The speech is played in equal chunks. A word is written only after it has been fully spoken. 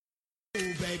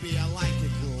Ooh, baby, I like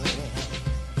it raw.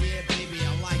 Yeah, baby,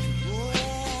 I like it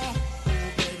raw.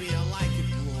 Ooh, baby, I like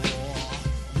it raw.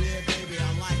 Yeah, baby,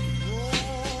 I like it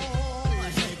raw.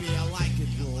 Baby, I like it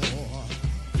raw.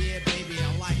 Yeah, baby,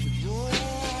 I like it raw.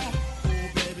 Ooh,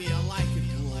 baby, I like it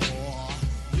raw.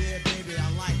 Yeah, baby, I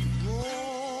like it raw.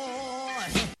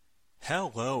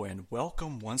 Hello and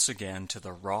welcome once again to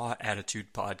the Raw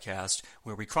Attitude Podcast,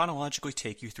 where we chronologically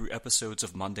take you through episodes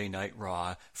of Monday Night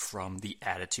Raw from the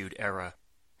Attitude Era.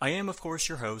 I am, of course,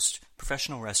 your host,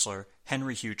 professional wrestler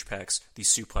Henry Hugepex, the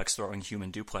suplex-throwing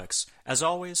human duplex. As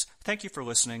always, thank you for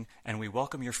listening, and we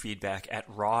welcome your feedback at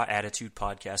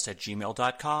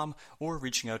rawattitudepodcast@gmail.com or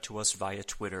reaching out to us via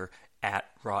Twitter at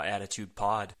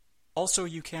rawattitudepod. Also,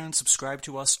 you can subscribe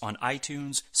to us on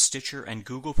iTunes, Stitcher, and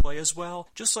Google Play as well,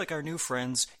 just like our new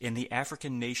friends in the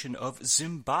African nation of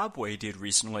Zimbabwe did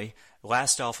recently,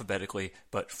 last alphabetically,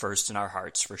 but first in our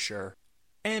hearts for sure.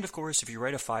 And of course, if you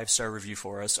write a 5-star review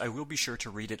for us, I will be sure to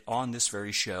read it on this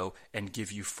very show and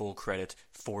give you full credit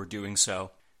for doing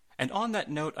so. And on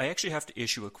that note, I actually have to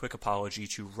issue a quick apology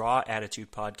to Raw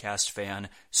Attitude Podcast fan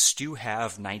Stu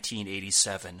Have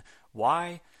 1987.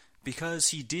 Why? Because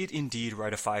he did indeed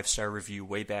write a 5-star review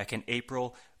way back in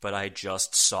April, but I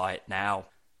just saw it now.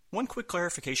 One quick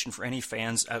clarification for any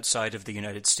fans outside of the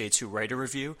United States who write a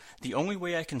review: the only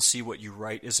way I can see what you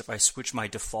write is if I switch my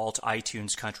default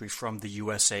iTunes country from the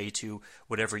USA to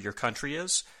whatever your country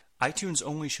is. iTunes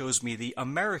only shows me the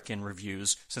American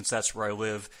reviews, since that's where I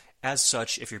live. As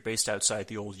such, if you're based outside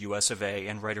the old US of A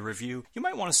and write a review, you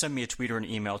might want to send me a tweet or an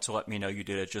email to let me know you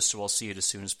did it, just so I'll see it as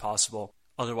soon as possible.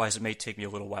 Otherwise, it may take me a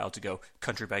little while to go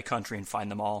country by country and find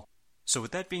them all. So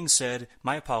with that being said,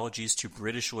 my apologies to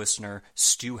British listener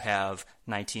Stu Have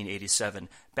 1987.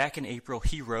 Back in April,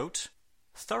 he wrote,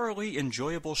 "Thoroughly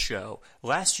enjoyable show.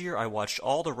 Last year, I watched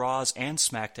all the Raws and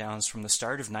SmackDowns from the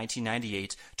start of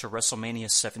 1998 to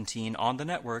WrestleMania 17 on the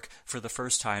network for the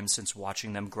first time since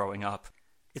watching them growing up.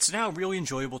 It's now really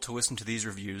enjoyable to listen to these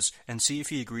reviews and see if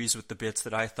he agrees with the bits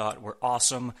that I thought were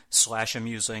awesome,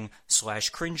 /amusing,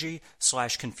 /cringy,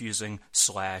 /confusing,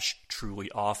 /truly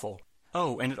awful.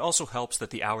 Oh, and it also helps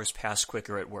that the hours pass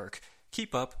quicker at work.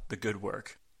 Keep up the good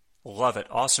work." Love it.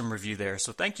 Awesome review there.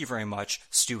 So thank you very much,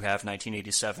 Stu Have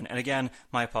 1987. And again,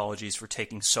 my apologies for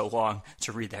taking so long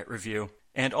to read that review.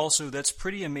 And also, that's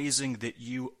pretty amazing that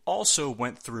you also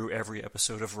went through every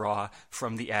episode of Raw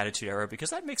from the Attitude Era, because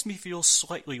that makes me feel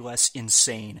slightly less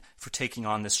insane for taking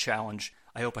on this challenge.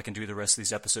 I hope I can do the rest of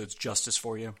these episodes justice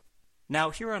for you.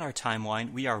 Now, here on our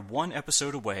timeline, we are one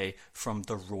episode away from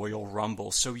the Royal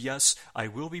Rumble, so yes, I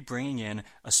will be bringing in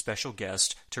a special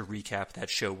guest to recap that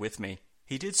show with me.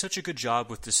 He did such a good job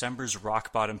with December's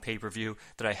Rock Bottom pay-per-view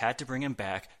that I had to bring him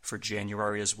back for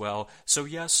January as well. So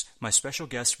yes, my special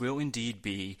guest will indeed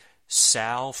be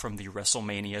Sal from the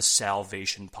WrestleMania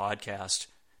Salvation podcast.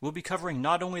 We'll be covering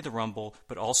not only the Rumble,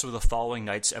 but also the following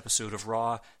night's episode of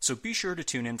Raw, so be sure to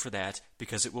tune in for that,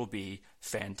 because it will be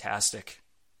fantastic.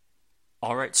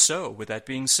 Alright, so, with that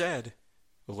being said,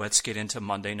 let's get into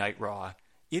Monday Night Raw.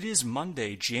 It is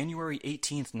Monday, January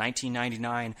 18th,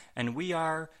 1999, and we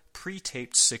are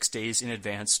pre-taped 6 days in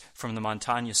advance from the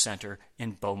Montana Center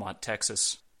in Beaumont,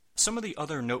 Texas. Some of the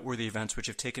other noteworthy events which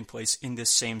have taken place in this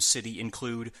same city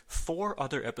include 4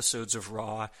 other episodes of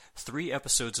Raw, 3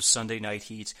 episodes of Sunday Night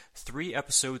Heat, 3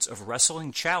 episodes of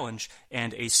Wrestling Challenge,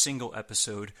 and a single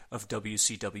episode of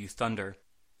WCW Thunder.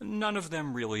 None of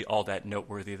them really all that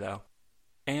noteworthy, though.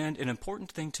 And an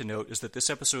important thing to note is that this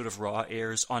episode of Raw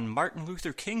airs on Martin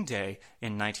Luther King Day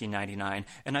in 1999,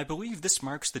 and I believe this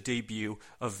marks the debut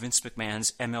of Vince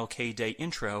McMahon's MLK Day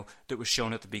intro that was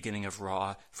shown at the beginning of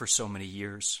Raw for so many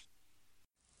years.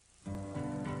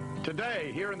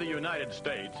 Today, here in the United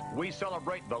States, we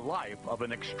celebrate the life of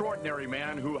an extraordinary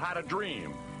man who had a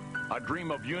dream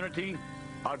of unity,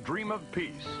 a dream of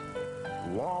peace.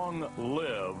 Long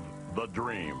live the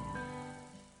dream.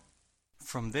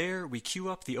 From there, we cue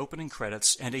up the opening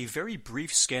credits and a very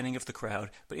brief scanning of the crowd,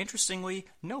 but interestingly,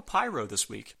 no pyro this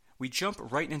week. We jump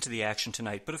right into the action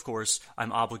tonight, but of course,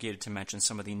 I'm obligated to mention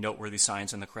some of the noteworthy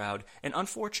signs in the crowd, and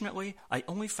unfortunately, I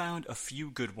only found a few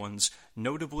good ones,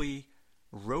 notably,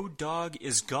 Road Dogg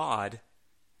is God,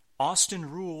 Austin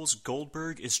Rules,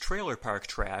 Goldberg is trailer park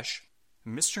trash,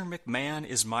 Mr. McMahon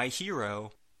is my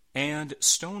hero, and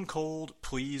Stone Cold,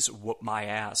 please whoop my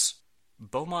ass.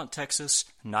 Beaumont, Texas,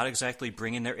 not exactly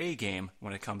bringing their A-game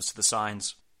when it comes to the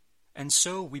signs. And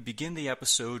so we begin the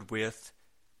episode with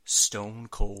Stone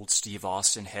Cold Steve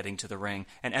Austin heading to the ring,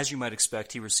 and as you might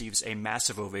expect, he receives a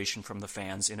massive ovation from the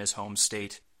fans in his home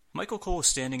state. Michael Cole is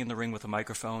standing in the ring with a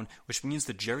microphone, which means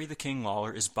that Jerry the King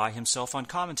Lawler is by himself on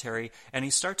commentary, and he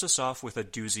starts us off with a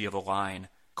doozy of a line.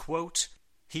 quote,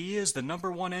 "He is the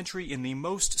number one entry in the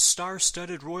most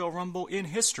star-studded Royal Rumble in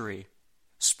history."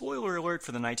 Spoiler alert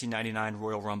for the 1999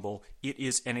 Royal Rumble, it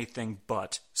is anything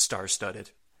but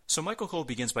star-studded. So Michael Cole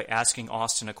begins by asking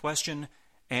Austin a question,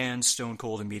 and Stone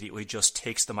Cold immediately just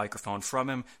takes the microphone from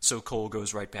him, so Cole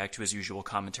goes right back to his usual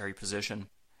commentary position.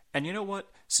 And you know what?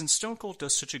 Since Stone Cold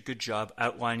does such a good job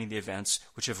outlining the events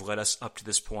which have led us up to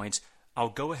this point, I'll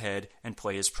go ahead and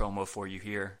play his promo for you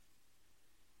here.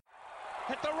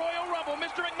 At the Royal Rumble,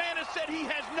 Mr. McMahon has said he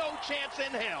has no chance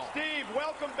in hell. Steve,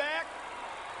 welcome back.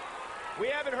 We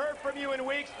haven't heard from you in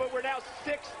weeks, but we're now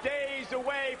 6 days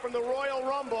away from the Royal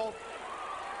Rumble,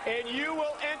 and you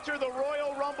will enter the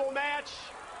Royal Rumble match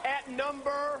at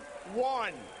number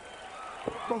 1.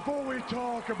 Before we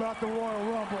talk about the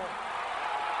Royal Rumble,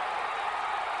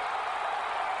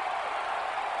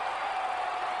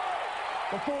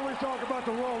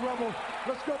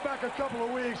 let's go back a couple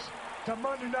of weeks to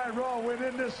Monday Night Raw, when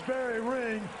in this very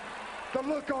ring, the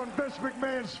look on Vince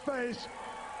McMahon's face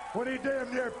when he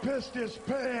damn near pissed his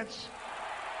pants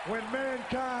when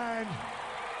Mankind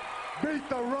beat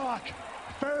The Rock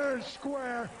fair and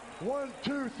square, 1,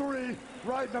 2, 3,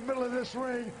 right in the middle of this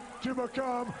ring to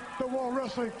become the World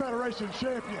Wrestling Federation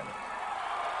champion.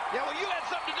 Yeah, well, you had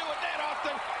something to do with that,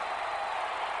 Austin.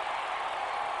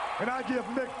 And I give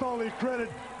Mick Foley credit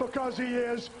because he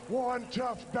is one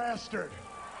tough bastard.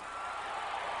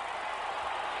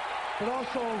 But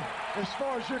also, as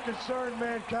far as you're concerned,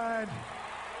 Mankind,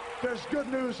 there's good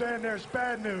news and there's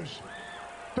bad news.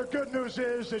 The good news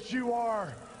is that you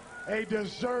are a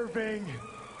deserving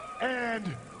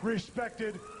and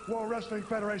respected World Wrestling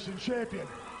Federation champion.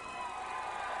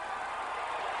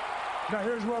 Now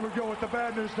here's where we go with the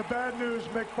bad news. The bad news,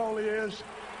 Mick Foley, is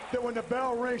that when the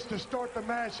bell rings to start the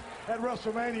match at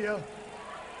WrestleMania,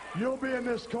 you'll be in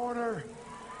this corner,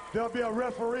 there'll be a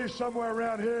referee somewhere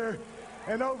around here,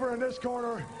 and over in this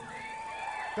corner,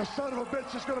 the son of a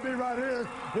bitch is going to be right here,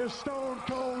 is Stone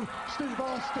Cold Steve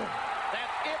Austin.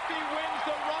 That's if he wins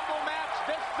the Rumble match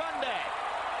this Sunday.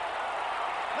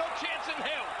 No chance in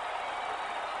hell.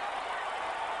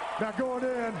 Now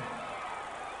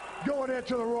going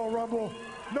into the Royal Rumble,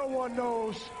 no one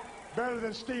knows better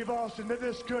than Steve Austin that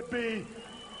this could be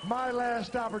my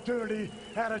last opportunity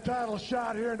at a title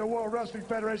shot here in the World Wrestling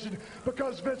Federation,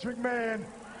 because Vince McMahon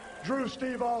drew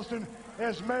Steve Austin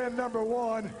as man number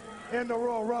 1 in the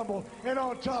Royal Rumble. And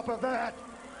on top of that,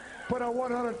 put a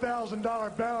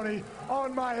 $100,000 bounty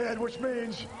on my head, which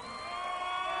means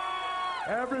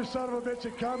every son of a bitch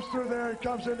that comes through there and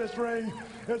comes in this ring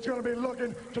is going to be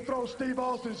looking to throw Steve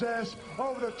Austin's ass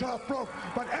over the top rope.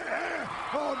 But,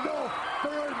 oh no,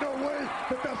 there ain't no way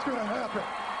that that's going to happen.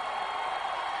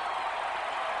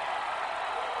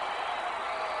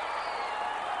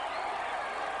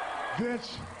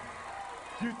 Vince,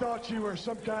 you thought you were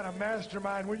some kind of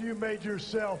mastermind when you made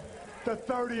yourself the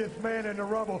 30th man in the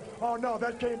Rumble. Oh no,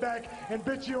 that came back and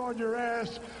bit you on your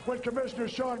ass when Commissioner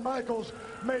Shawn Michaels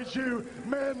made you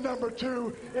man number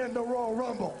 2 in the Royal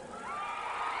Rumble.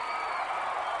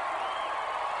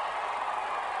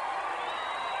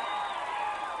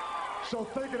 So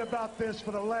thinking about this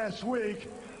for the last week,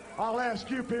 I'll ask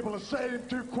you people the same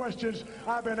 2 questions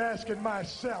I've been asking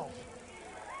myself.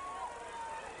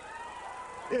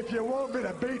 If you want me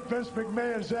to beat Vince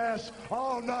McMahon's ass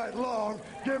all night long,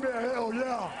 give me a hell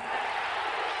yeah.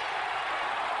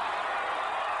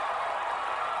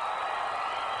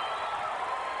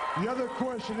 The other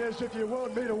question is, if you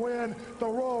want me to win the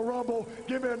Royal Rumble,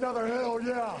 give me another hell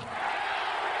yeah.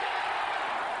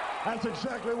 That's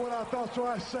exactly what I thought, so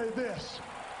I say this.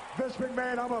 Vince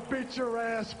McMahon, I'm going to beat your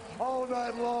ass all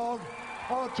night long.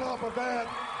 On top of that,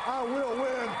 I will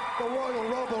win the Royal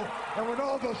Rumble, and when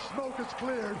all the smoke is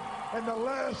cleared and the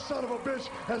last son of a bitch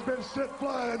has been sent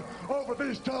flying over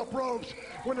these top ropes,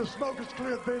 when the smoke is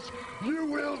cleared, bitch, you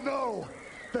will know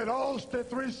that Austin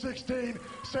 316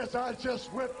 says I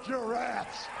just whipped your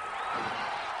ass.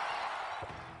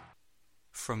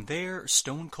 From there,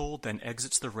 Stone Cold then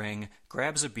exits the ring,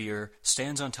 grabs a beer,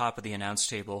 stands on top of the announce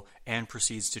table, and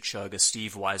proceeds to chug a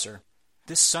Steve Weiser.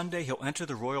 This Sunday, he'll enter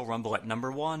the Royal Rumble at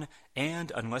number 1,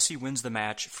 and unless he wins the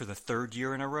match for the 3rd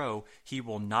year in a row, he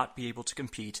will not be able to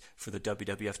compete for the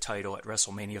WWF title at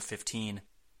WrestleMania 15.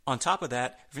 On top of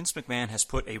that, Vince McMahon has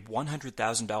put a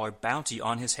 $100,000 bounty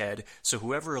on his head, so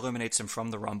whoever eliminates him from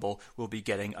the Rumble will be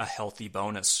getting a healthy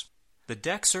bonus. The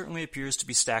deck certainly appears to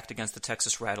be stacked against the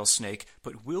Texas Rattlesnake,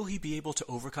 but will he be able to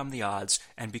overcome the odds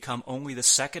and become only the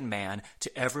 2nd man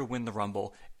to ever win the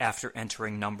Rumble after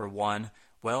entering number 1?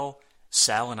 Well,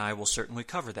 Sal and I will certainly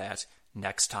cover that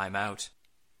next time out.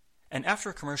 And after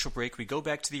a commercial break, we go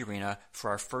back to the arena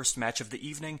for our first match of the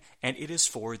evening, and it is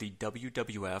for the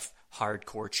WWF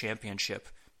Hardcore Championship.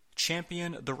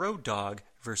 Champion The Road Dogg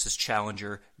versus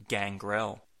challenger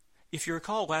Gangrel. If you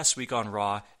recall last week on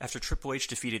Raw, after Triple H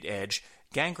defeated Edge,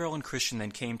 Gangrel and Christian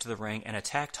then came to the ring and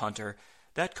attacked Hunter.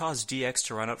 That caused DX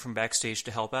to run out from backstage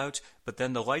to help out, but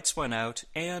then the lights went out,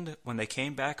 and when they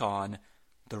came back on,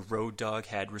 the Road Dogg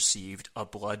had received a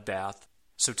bloodbath.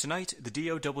 So tonight, the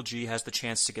DOGG has the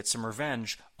chance to get some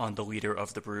revenge on the leader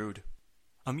of the Brood.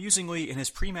 Amusingly, in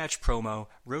his pre-match promo,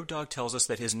 Road Dogg tells us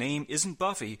that his name isn't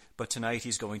Buffy, but tonight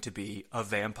he's going to be a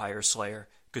vampire slayer.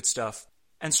 Good stuff.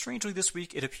 And strangely this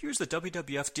week, it appears that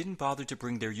WWF didn't bother to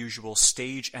bring their usual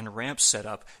stage and ramp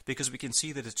setup because we can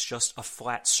see that it's just a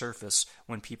flat surface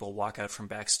when people walk out from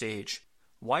backstage.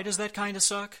 Why does that kinda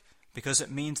suck? Because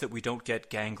it means that we don't get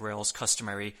Gangrel's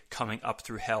customary coming up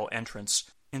through hell entrance.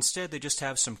 Instead, they just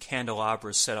have some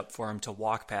candelabras set up for him to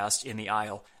walk past in the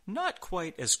aisle. Not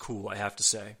quite as cool, I have to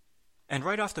say. And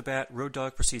right off the bat, Road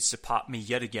Dogg proceeds to pop me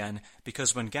yet again,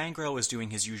 because when Gangrel is doing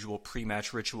his usual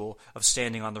pre-match ritual of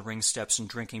standing on the ring steps and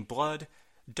drinking blood,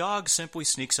 Dogg simply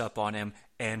sneaks up on him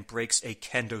and breaks a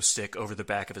kendo stick over the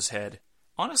back of his head.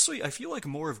 Honestly, I feel like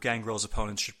more of Gangrel's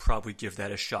opponents should probably give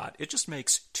that a shot. It just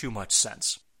makes too much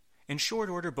sense. In short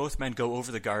order, both men go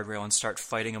over the guardrail and start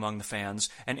fighting among the fans,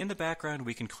 and in the background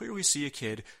we can clearly see a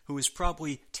kid who is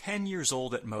probably 10 years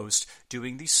old at most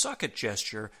doing the suck it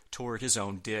gesture toward his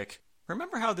own dick.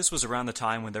 Remember how this was around the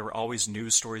time when there were always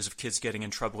news stories of kids getting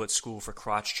in trouble at school for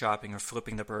crotch chopping or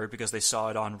flipping the bird because they saw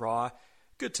it on Raw?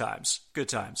 Good times. Good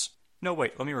times. No,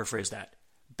 wait, let me rephrase that.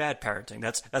 Bad parenting.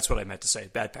 That's what I meant to say.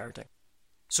 Bad parenting.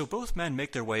 So both men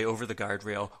make their way over the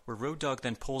guardrail, where Road Dogg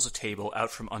then pulls a table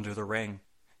out from under the ring.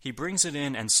 He brings it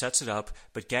in and sets it up,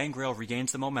 but Gangrel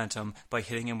regains the momentum by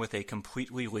hitting him with a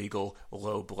completely legal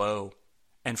low blow.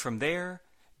 And from there,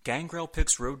 Gangrel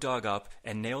picks Road Dogg up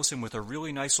and nails him with a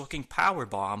really nice-looking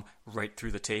powerbomb right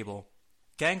through the table.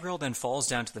 Gangrel then falls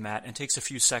down to the mat and takes a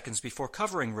few seconds before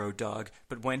covering Road Dogg,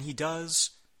 but when he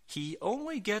does, he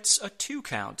only gets a 2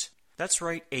 count. That's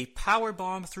right, a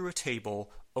powerbomb through a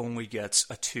table only gets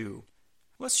a 2.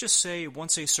 Let's just say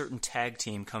once a certain tag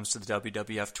team comes to the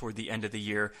WWF toward the end of the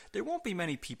year, there won't be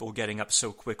many people getting up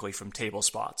so quickly from table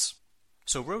spots.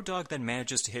 So Road Dogg then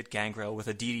manages to hit Gangrel with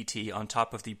a DDT on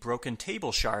top of the broken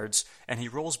table shards, and he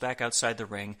rolls back outside the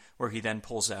ring, where he then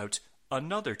pulls out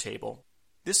another table.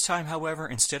 This time, however,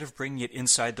 instead of bringing it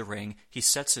inside the ring, he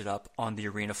sets it up on the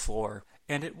arena floor.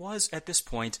 And it was at this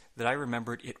point that I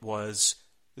remembered it was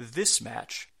this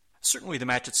match. Certainly the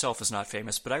match itself is not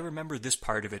famous, but I remember this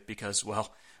part of it because,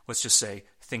 well, let's just say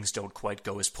things don't quite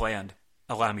go as planned.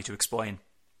 Allow me to explain.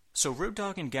 So Road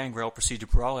Dogg and Gangrel proceed to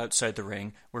brawl outside the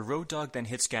ring, where Road Dogg then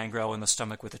hits Gangrel in the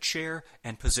stomach with a chair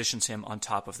and positions him on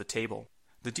top of the table.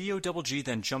 The DOGG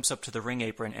then jumps up to the ring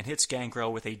apron and hits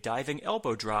Gangrel with a diving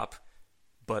elbow drop,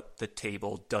 but the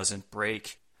table doesn't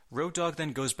break. Road Dogg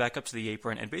then goes back up to the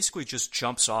apron and basically just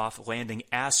jumps off, landing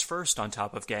ass first on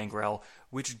top of Gangrel,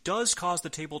 which does cause the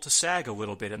table to sag a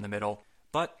little bit in the middle.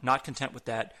 But not content with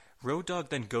that, Road Dogg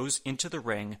then goes into the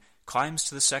ring, climbs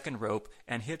to the second rope,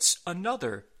 and hits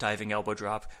another diving elbow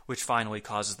drop, which finally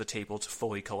causes the table to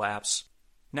fully collapse.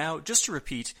 Now, just to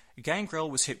repeat, Gangrel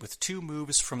was hit with 2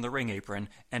 moves from the ring apron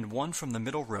and 1 from the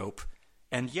middle rope,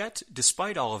 and yet,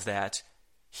 despite all of that,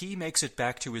 he makes it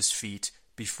back to his feet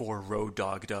before Road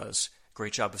Dogg does.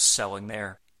 Great job of selling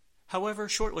there. However,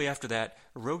 shortly after that,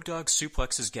 Road Dogg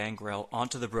suplexes Gangrel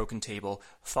onto the broken table,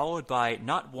 followed by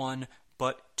not 1,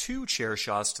 but 2 chair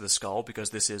shots to the skull, because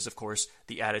this is, of course,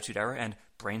 the Attitude Era, and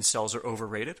brain cells are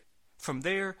overrated. From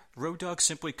there, Road Dogg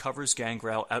simply covers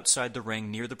Gangrel outside the ring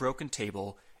near the broken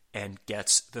table, and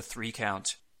gets the 3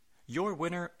 count. Your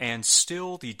winner, and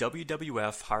still the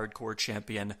WWF Hardcore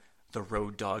Champion, the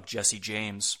Road Dogg Jesse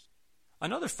James.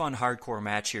 Another fun hardcore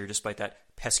match here, despite that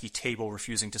pesky table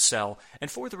refusing to sell. And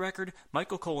for the record,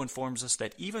 Michael Cole informs us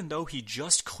that even though he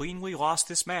just cleanly lost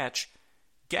this match,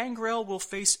 Gangrel will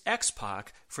face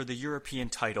X-Pac for the European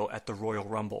title at the Royal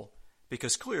Rumble.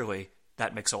 Because clearly,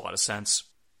 that makes a lot of sense.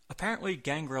 Apparently,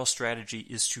 Gangrel's strategy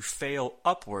is to fail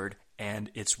upward, and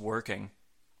it's working.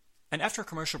 And after a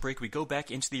commercial break, we go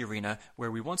back into the arena,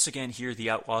 where we once again hear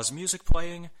the Outlaws' music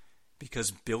playing,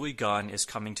 because Billy Gunn is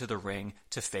coming to the ring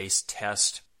to face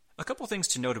Test. A couple things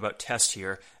to note about Test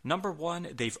here. Number 1,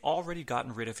 they've already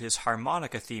gotten rid of his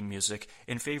harmonica theme music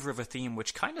in favor of a theme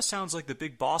which kind of sounds like the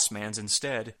Big Boss Man's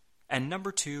instead. And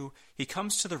number 2, he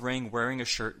comes to the ring wearing a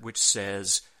shirt which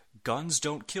says, "Guns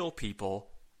don't kill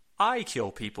people, I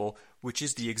kill people," which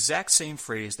is the exact same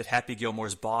phrase that Happy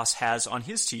Gilmore's boss has on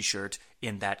his t-shirt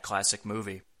in that classic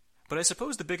movie. But I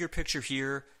suppose the bigger picture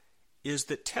here is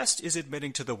that Test is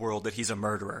admitting to the world that he's a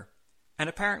murderer. And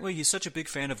apparently he's such a big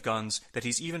fan of guns that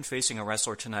he's even facing a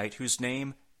wrestler tonight whose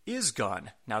name is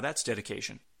Gunn. Now that's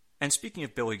dedication. And speaking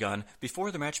of Billy Gunn,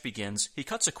 before the match begins, he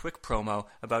cuts a quick promo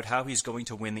about how he's going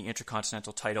to win the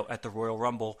Intercontinental title at the Royal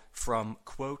Rumble from,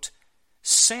 quote,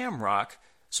 Sam Rock.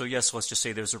 So yes, let's just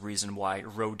say there's a reason why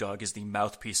Road Dogg is the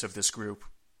mouthpiece of this group.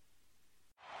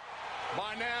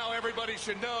 By now, everybody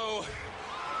should know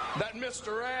that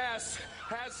Mr. Ass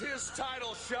has his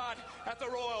title shot at the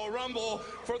Royal Rumble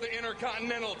for the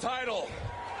Intercontinental title.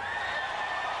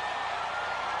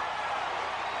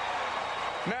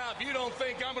 Now, if you don't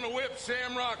think I'm going to whip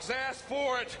Shamrock's ass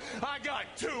for it, I got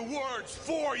 2 words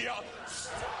for you.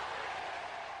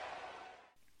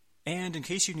 And in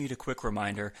case you need a quick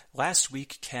reminder, last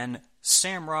week Ken,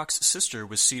 Shamrock's sister,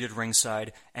 was seated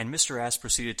ringside, and Mr. Ass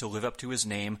proceeded to live up to his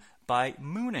name by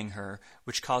mooning her,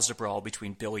 which caused a brawl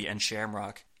between Billy and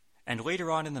Shamrock. And later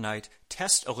on in the night,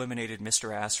 Test eliminated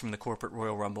Mr. Ass from the Corporate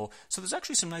Royal Rumble, so there's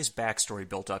actually some nice backstory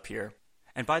built up here.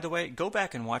 And by the way, go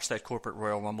back and watch that Corporate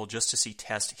Royal Rumble just to see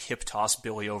Test hip-toss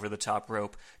Billy over the top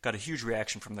rope. Got a huge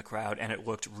reaction from the crowd, and it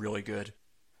looked really good.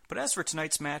 But as for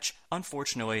tonight's match,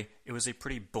 unfortunately, it was a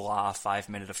pretty blah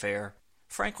 5-minute affair.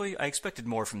 Frankly, I expected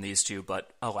more from these two,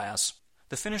 but alas.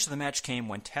 The finish of the match came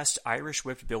when Test Irish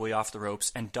whipped Billy off the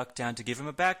ropes and ducked down to give him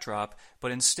a backdrop,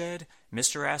 but instead,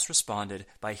 Mr. Ass responded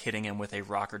by hitting him with a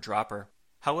rocker dropper.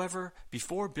 However,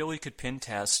 before Billy could pin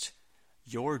Test,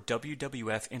 your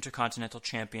WWF Intercontinental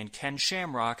Champion Ken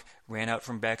Shamrock ran out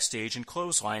from backstage and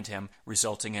clotheslined him,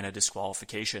 resulting in a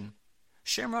disqualification.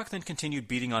 Shamrock then continued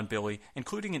beating on Billy,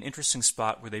 including an interesting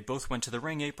spot where they both went to the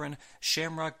ring apron.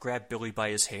 Shamrock grabbed Billy by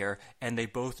his hair, and they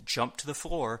both jumped to the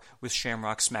floor, with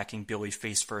Shamrock smacking Billy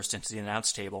face first into the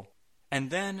announce table. And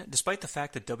then, despite the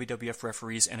fact that WWF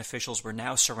referees and officials were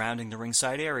now surrounding the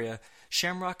ringside area,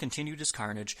 Shamrock continued his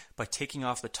carnage by taking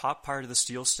off the top part of the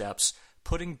steel steps,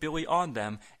 putting Billy on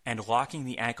them, and locking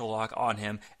the ankle lock on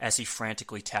him as he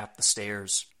frantically tapped the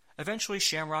stairs. Eventually,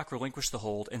 Shamrock relinquished the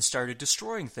hold and started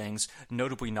destroying things,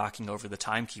 notably knocking over the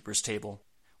timekeeper's table.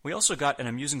 We also got an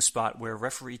amusing spot where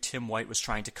referee Tim White was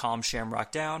trying to calm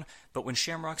Shamrock down, but when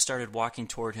Shamrock started walking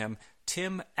toward him,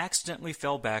 Tim accidentally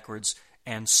fell backwards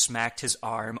and smacked his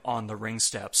arm on the ring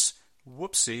steps.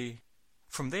 Whoopsie.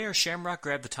 From there, Shamrock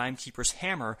grabbed the timekeeper's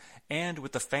hammer, and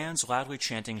with the fans loudly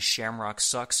chanting "Shamrock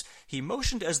sucks," he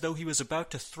motioned as though he was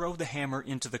about to throw the hammer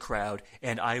into the crowd,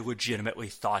 and I legitimately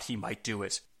thought he might do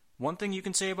it. One thing you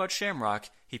can say about Shamrock,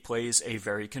 he plays a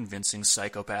very convincing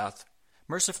psychopath.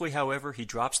 Mercifully, however, he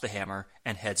drops the hammer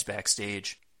and heads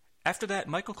backstage. After that,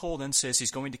 Michael Cole then says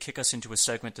he's going to kick us into a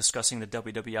segment discussing the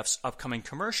WWF's upcoming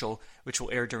commercial, which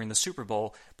will air during the Super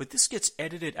Bowl, but this gets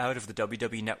edited out of the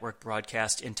WWE Network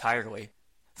broadcast entirely.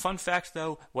 Fun fact,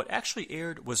 though, what actually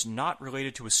aired was not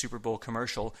related to a Super Bowl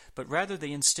commercial, but rather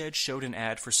they instead showed an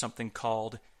ad for something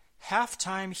called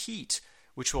Halftime Heat,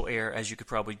 which will air, as you could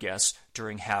probably guess,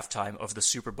 during halftime of the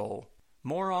Super Bowl.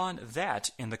 More on that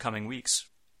in the coming weeks.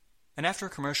 And after a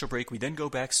commercial break, we then go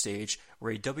backstage,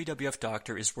 where a WWF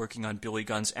doctor is working on Billy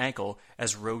Gunn's ankle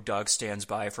as Road Dogg stands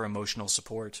by for emotional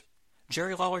support.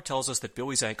 Jerry Lawler tells us that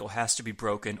Billy's ankle has to be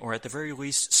broken, or at the very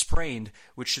least sprained,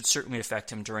 which should certainly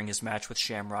affect him during his match with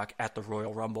Shamrock at the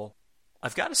Royal Rumble.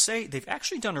 I've got to say, they've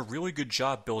actually done a really good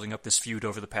job building up this feud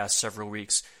over the past several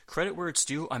weeks. Credit where it's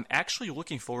due, I'm actually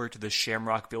looking forward to this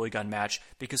Shamrock-Billy Gunn match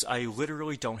because I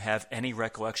literally don't have any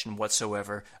recollection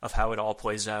whatsoever of how it all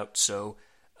plays out, so,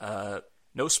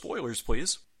 no spoilers,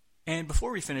 please. And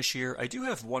before we finish here, I do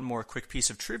have one more quick piece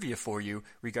of trivia for you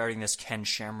regarding this Ken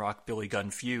Shamrock-Billy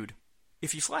Gunn feud.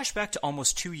 If you flash back to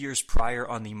almost 2 years prior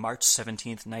on the March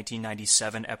 17th,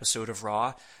 1997 episode of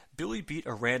Raw, Billy beat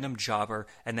a random jobber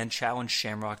and then challenged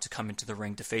Shamrock to come into the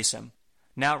ring to face him.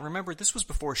 Now, remember, this was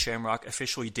before Shamrock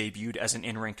officially debuted as an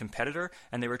in-ring competitor,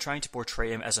 and they were trying to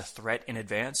portray him as a threat in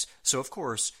advance, so of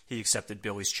course, he accepted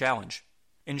Billy's challenge.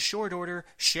 In short order,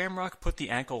 Shamrock put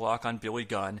the ankle lock on Billy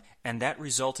Gunn, and that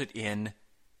resulted in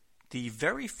the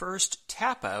very first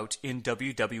tap-out in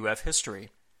WWF history.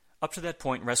 Up to that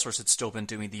point, wrestlers had still been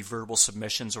doing the verbal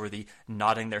submissions or the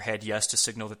nodding their head yes to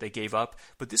signal that they gave up,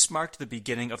 but this marked the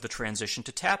beginning of the transition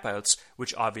to tap-outs,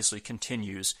 which obviously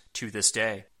continues to this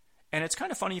day. And it's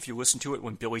kind of funny if you listen to it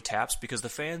when Billy taps, because the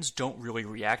fans don't really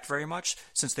react very much,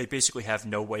 since they basically have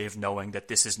no way of knowing that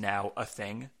this is now a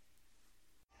thing.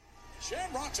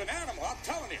 Shamrock's an animal, I'm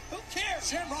telling you. Who cares?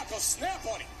 Shamrock will snap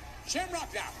on him. Shamrock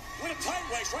now, with a tight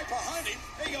waist right behind him.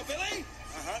 There you go, Billy.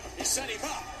 He set him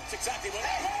up. That's exactly what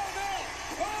happened.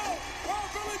 Oh, no! Oh,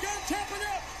 Billy Gunn tapping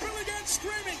out. Billy Gunn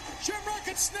screaming. Shamrock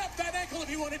could snap that ankle if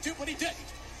he wanted to, but he didn't.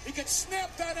 He could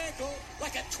snap that ankle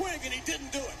like a twig, and he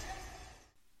didn't do it.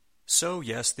 So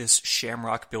yes, this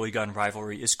Shamrock-Billy Gunn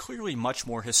rivalry is clearly much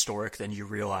more historic than you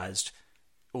realized.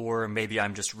 Or maybe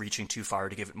I'm just reaching too far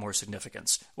to give it more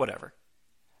significance. Whatever.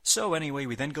 So anyway,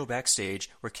 we then go backstage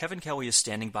where Kevin Kelly is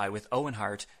standing by with Owen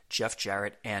Hart, Jeff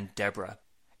Jarrett, and Deborah.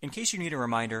 In case you need a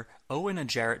reminder, Owen and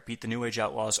Jarrett beat the New Age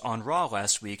Outlaws on Raw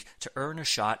last week to earn a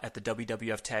shot at the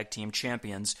WWF Tag Team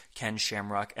Champions, Ken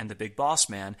Shamrock and the Big Boss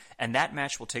Man, and that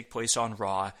match will take place on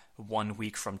Raw 1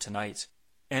 week from tonight.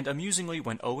 And amusingly,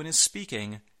 when Owen is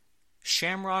speaking,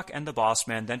 Shamrock and the Boss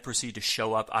Man then proceed to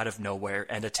show up out of nowhere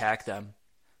and attack them.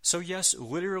 So yes,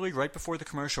 literally right before the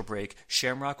commercial break,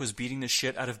 Shamrock was beating the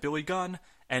shit out of Billy Gunn,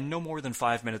 and no more than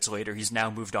 5 minutes later he's now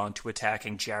moved on to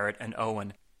attacking Jarrett and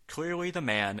Owen. Clearly the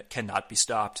man cannot be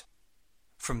stopped.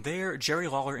 From there, Jerry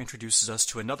Lawler introduces us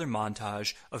to another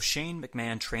montage of Shane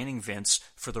McMahon training Vince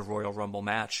for the Royal Rumble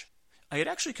match. I had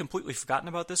actually completely forgotten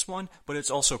about this one, but it's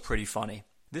also pretty funny.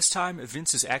 This time,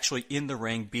 Vince is actually in the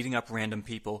ring beating up random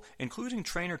people, including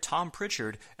trainer Tom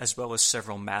Pritchard, as well as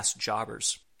several masked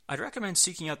jobbers. I'd recommend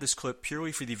seeking out this clip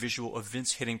purely for the visual of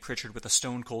Vince hitting Pritchard with a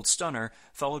Stone Cold Stunner,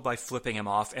 followed by flipping him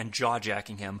off and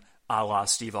jaw-jacking him, a la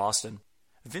Steve Austin.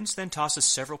 Vince then tosses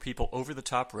several people over the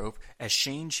top rope as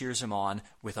Shane cheers him on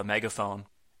with a megaphone.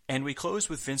 And we close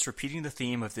with Vince repeating the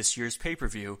theme of this year's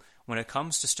pay-per-view: when it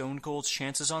comes to Stone Cold's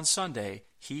chances on Sunday,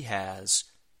 he has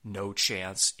no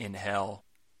chance in hell.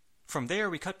 From there,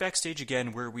 we cut backstage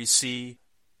again where we see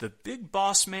the Big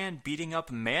Boss Man beating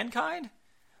up Mankind?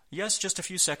 Yes, just a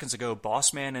few seconds ago,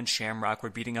 Boss Man and Shamrock were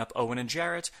beating up Owen and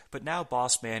Jarrett, but now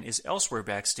Boss Man is elsewhere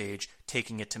backstage,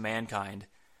 taking it to Mankind.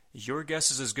 Your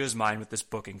guess is as good as mine with this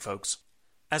booking, folks.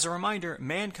 As a reminder,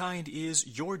 Mankind is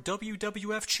your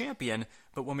WWF champion,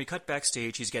 but when we cut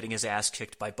backstage, he's getting his ass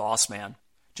kicked by Boss Man.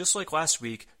 Just like last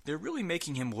week, they're really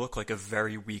making him look like a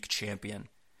very weak champion.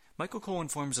 Michael Cole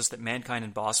informs us that Mankind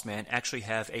and Boss Man actually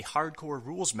have a hardcore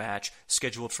rules match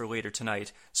scheduled for later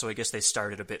tonight, so I guess they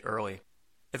started a bit early.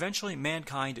 Eventually,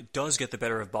 Mankind does get the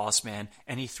better of Boss Man,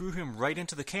 and he threw him right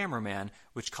into the cameraman,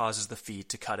 which causes the feed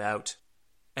to cut out.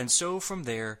 And so, from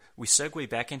there, we segue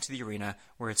back into the arena,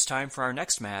 where it's time for our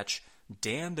next match,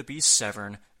 Dan the Beast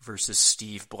Severn versus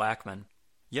Steve Blackman.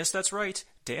 Yes, that's right,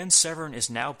 Dan Severn is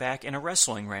now back in a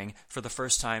wrestling ring for the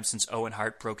first time since Owen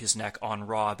Hart broke his neck on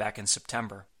Raw back in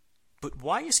September. But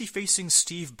why is he facing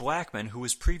Steve Blackman, who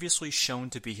was previously shown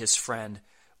to be his friend?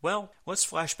 Well, let's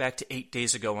flash back to 8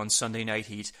 days ago on Sunday Night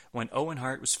Heat when Owen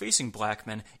Hart was facing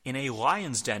Blackman in a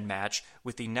Lion's Den match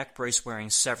with the neck brace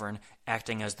wearing Severn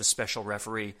acting as the special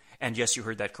referee. And yes, you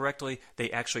heard that correctly,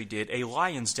 they actually did a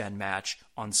Lion's Den match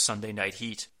on Sunday Night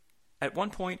Heat. At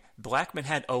one point, Blackman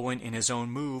had Owen in his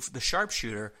own move, the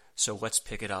sharpshooter, so let's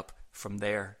pick it up from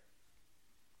there.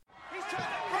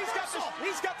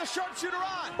 He's got the sharpshooter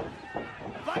on.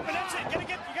 Blackman, that's it. You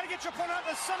gotta get your opponent out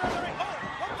of the center of the ring. Oh,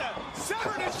 what the?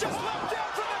 Severn is just left down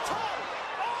from the top.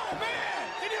 Oh, man.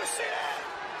 Did you see that?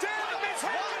 Blackman's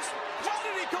head. Why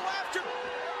did he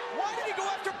go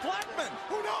after Blackman?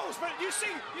 Who knows? But you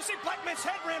see Blackman's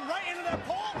head ran right into that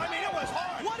pole. I mean, it was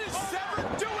hard. What is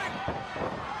Severn doing?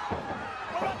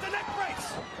 What about the neck brace?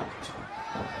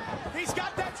 He's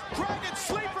got that dragon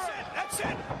sleeper. That's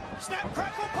it. Snap,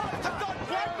 crackle, pop. I thought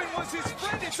Blackman was his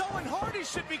friend. It's Owen Hart he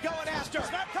should be going after.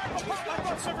 Snap, crackle, pop. I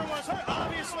thought Severn was hurt.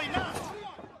 Obviously not.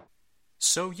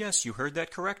 So yes, you heard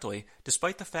that correctly.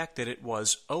 Despite the fact that it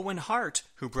was Owen Hart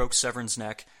who broke Severn's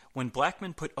neck, when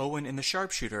Blackman put Owen in the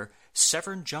sharpshooter,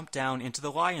 Severn jumped down into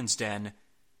the Lion's Den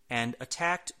and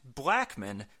attacked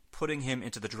Blackman, putting him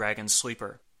into the Dragon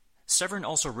Sleeper. Severn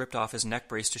also ripped off his neck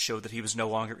brace to show that he was no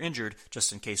longer injured,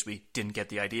 just in case we didn't get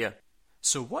the idea.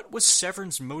 So what was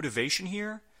Severn's motivation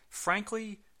here?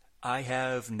 Frankly, I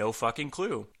have no fucking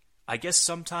clue. I guess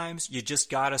sometimes you just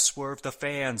gotta swerve the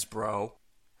fans, bro.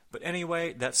 But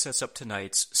anyway, that sets up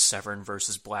tonight's Severn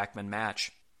vs. Blackman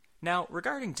match. Now,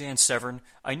 regarding Dan Severn,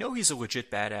 I know he's a legit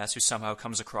badass who somehow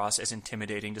comes across as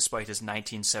intimidating despite his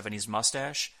 1970s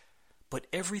mustache, but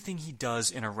everything he does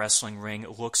in a wrestling ring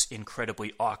looks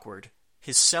incredibly awkward.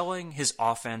 His selling, his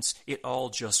offense, it all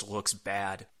just looks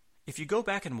bad. If you go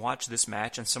back and watch this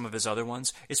match and some of his other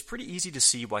ones, it's pretty easy to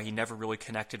see why he never really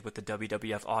connected with the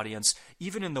WWF audience,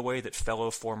 even in the way that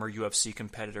fellow former UFC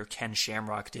competitor Ken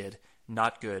Shamrock did.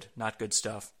 Not good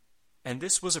stuff. And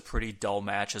this was a pretty dull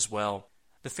match as well.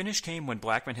 The finish came when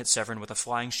Blackman hit Severn with a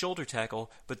flying shoulder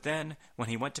tackle, but then, when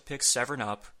he went to pick Severn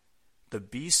up, the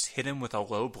Beast hit him with a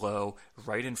low blow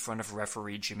right in front of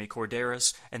referee Jimmy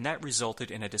Corderas, and that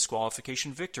resulted in a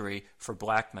disqualification victory for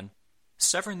Blackman.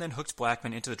 Severn then hooked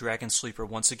Blackman into the Dragon Sleeper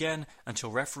once again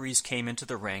until referees came into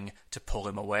the ring to pull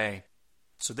him away.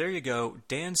 So there you go,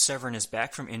 Dan Severn is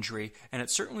back from injury, and it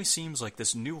certainly seems like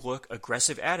this new look,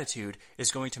 aggressive attitude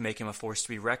is going to make him a force to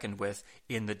be reckoned with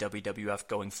in the WWF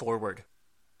going forward.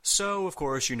 So, of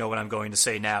course, you know what I'm going to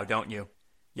say now, don't you?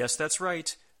 Yes, that's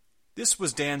right. This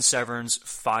was Dan Severn's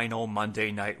final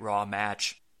Monday Night Raw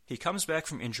match. He comes back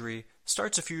from injury,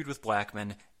 starts a feud with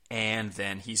Blackman, and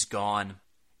then he's gone.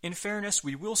 In fairness,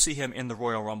 we will see him in the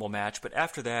Royal Rumble match, but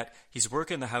after that, he's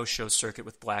working the house show circuit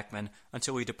with Blackman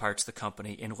until he departs the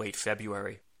company in late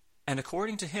February. And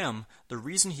according to him, the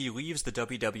reason he leaves the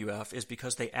WWF is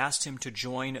because they asked him to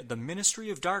join the Ministry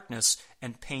of Darkness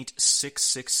and paint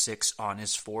 666 on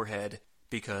his forehead.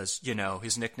 Because, you know,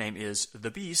 his nickname is The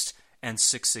Beast, and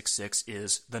 666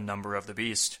 is the number of the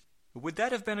beast. Would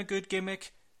that have been a good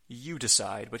gimmick? You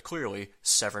decide, but clearly,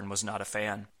 Severn was not a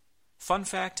fan. Fun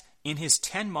fact, in his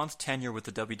 10-month tenure with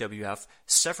the WWF,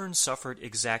 Severn suffered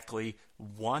exactly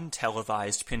one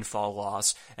televised pinfall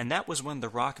loss, and that was when The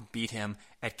Rock beat him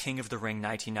at King of the Ring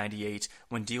 1998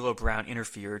 when D'Lo Brown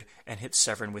interfered and hit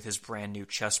Severn with his brand new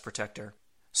chest protector.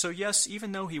 So yes,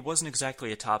 even though he wasn't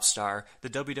exactly a top star, the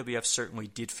WWF certainly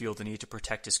did feel the need to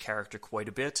protect his character quite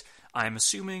a bit. I'm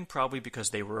assuming probably because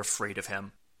they were afraid of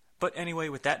him. But anyway,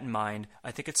 with that in mind,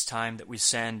 I think it's time that we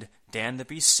send Dan the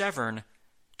Beast Severn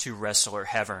to wrestler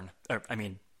heaven.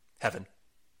 Heaven.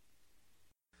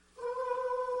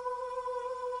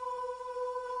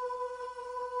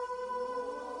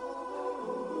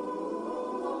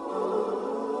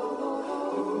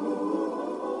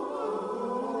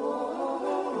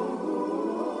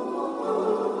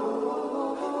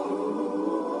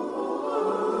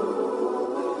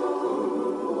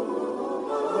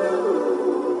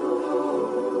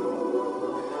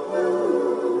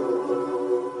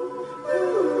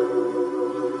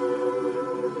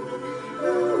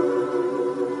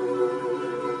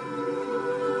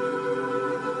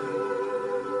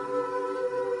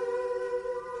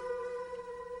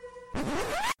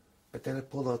 But then I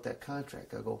pulled out that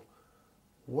contract. I go,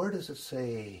 where does it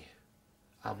say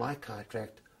on my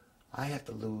contract I have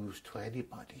to lose to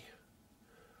anybody?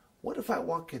 What if I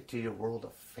walk into your world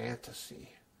of fantasy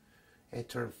and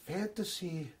turn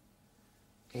fantasy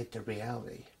into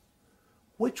reality?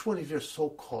 Which one of your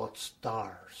so-called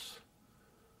stars,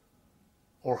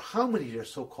 or how many of your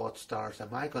so-called stars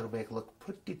am I going to make look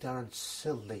pretty darn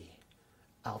silly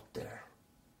out there?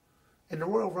 And the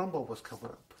Royal Rumble was coming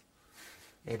up.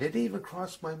 And it even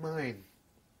crossed my mind,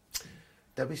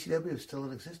 WCW is still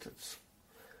in existence.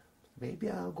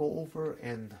 Maybe I'll go over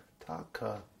and talk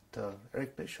to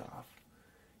Eric Bischoff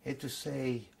and to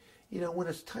say, you know, when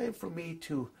it's time for me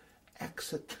to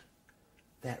exit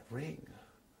that ring,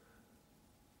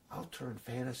 I'll turn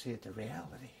fantasy into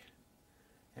reality.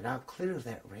 And I'll clear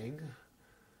that ring,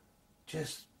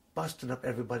 just busting up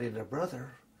everybody and their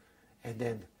brother, and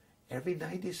then every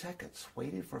 90 seconds,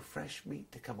 waiting for fresh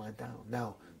meat to come on down.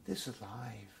 Now, this is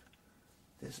live.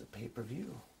 This is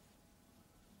pay-per-view.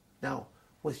 Now,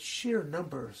 with sheer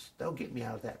numbers, they'll get me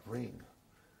out of that ring.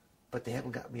 But they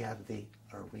haven't got me out of the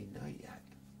arena yet.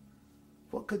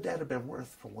 What could that have been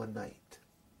worth for one night?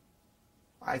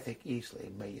 I think easily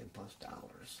 $1 million+.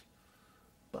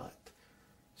 But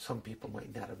some people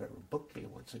might not have ever booked me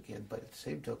once again. But at the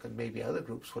same token, maybe other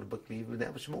groups would have booked me even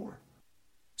that much more.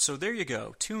 So there you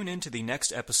go. Tune in to the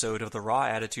next episode of the Raw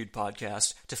Attitude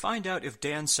Podcast to find out if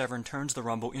Dan Severn turns the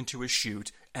Rumble into a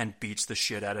shoot and beats the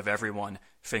shit out of everyone.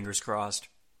 Fingers crossed.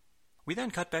 We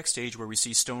then cut backstage where we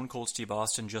see Stone Cold Steve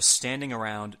Austin just standing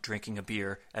around drinking a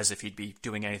beer as if he'd be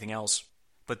doing anything else.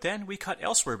 But then we cut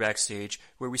elsewhere backstage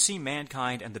where we see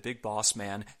Mankind and the Big Boss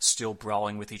Man still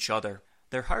brawling with each other.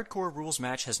 Their Hardcore Rules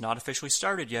match has not officially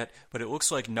started yet, but it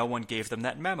looks like no one gave them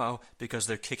that memo because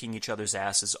they're kicking each other's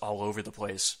asses all over the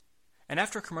place. And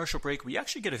after a commercial break, we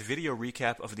actually get a video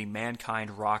recap of the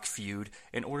Mankind-Rock feud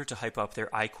in order to hype up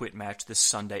their I Quit match this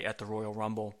Sunday at the Royal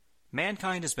Rumble.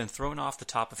 Mankind has been thrown off the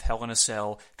top of Hell in a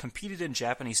Cell, competed in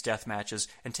Japanese death matches,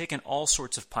 and taken all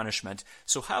sorts of punishment,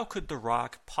 so how could The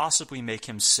Rock possibly make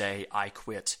him say, I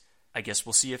quit? I guess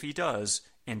we'll see if he does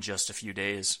in just a few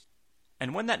days.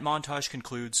 And when that montage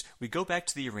concludes, we go back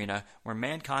to the arena where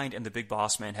Mankind and the Big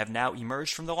Boss Man have now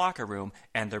emerged from the locker room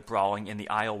and they're brawling in the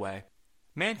aisleway.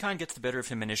 Mankind gets the better of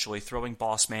him initially, throwing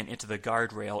Boss Man into the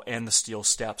guardrail and the steel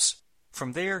steps.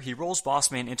 From there, he rolls Boss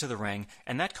Man into the ring,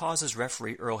 and that causes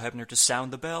referee Earl Hebner to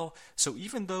sound the bell, so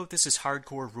even though this is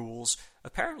Hardcore Rules,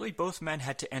 apparently both men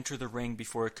had to enter the ring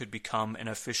before it could become an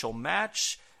official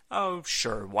match. Oh,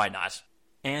 sure, why not?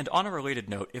 And on a related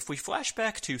note, if we flash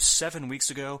back to 7 weeks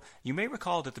ago, you may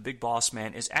recall that the Big Boss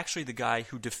Man is actually the guy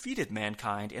who defeated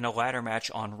Mankind in a ladder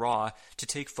match on Raw to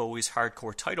take Foley's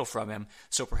Hardcore title from him,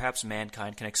 so perhaps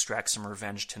Mankind can extract some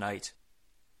revenge tonight.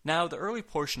 Now, the early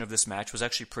portion of this match was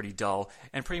actually pretty dull,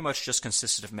 and pretty much just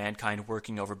consisted of Mankind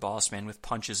working over Bossman with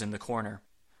punches in the corner.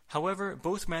 However,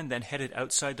 both men then headed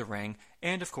outside the ring,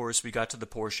 and of course we got to the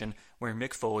portion where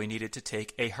Mick Foley needed to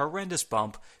take a horrendous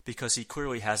bump because he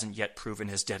clearly hasn't yet proven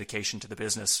his dedication to the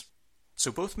business. So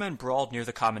both men brawled near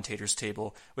the commentator's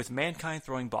table, with Mankind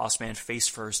throwing Bossman face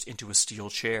first into a steel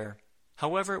chair.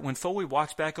 However, when Foley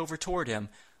walked back over toward him,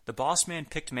 the Bossman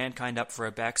picked Mankind up for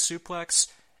a back suplex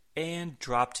and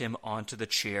dropped him onto the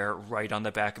chair right on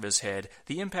the back of his head,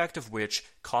 the impact of which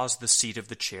caused the seat of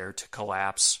the chair to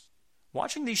collapse.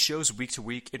 Watching these shows week to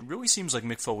week, it really seems like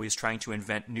Mick Foley is trying to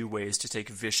invent new ways to take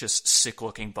vicious,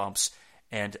 sick-looking bumps,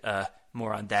 and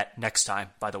more on that next time,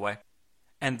 by the way.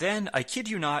 And then, I kid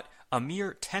you not, a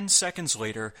mere 10 seconds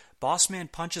later,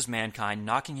 Bossman punches Mankind,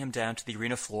 knocking him down to the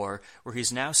arena floor, where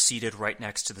he's now seated right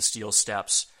next to the steel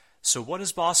steps. So what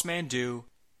does Bossman do?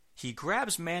 He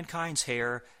grabs Mankind's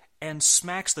hair and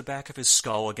smacks the back of his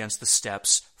skull against the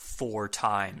steps 4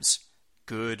 times.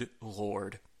 Good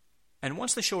Lord. And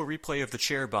once they show a replay of the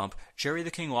chair bump, Jerry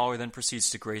the King Lawler then proceeds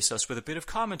to grace us with a bit of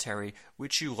commentary,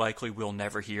 which you likely will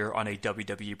never hear on a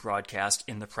WWE broadcast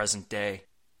in the present day.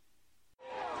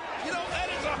 You know, that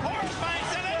is a horrifying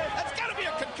thing. That's got to be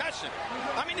a concussion.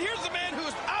 I mean, here's a man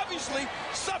who's obviously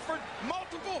suffered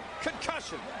multiple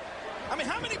concussions. I mean,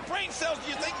 how many brain cells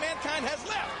do you think Mankind has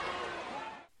left?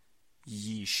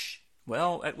 Yeesh.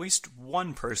 Well, at least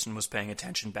one person was paying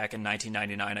attention back in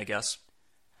 1999, I guess.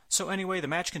 So anyway, the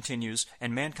match continues,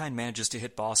 and Mankind manages to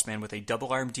hit Bossman with a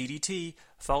double-arm DDT,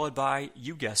 followed by,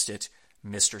 you guessed it,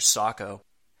 Mr. Socko.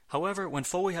 However, when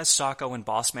Foley has Socko in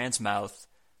Bossman's mouth,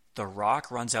 The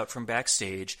Rock runs out from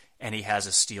backstage, and he has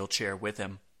a steel chair with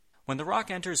him. When The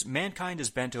Rock enters, Mankind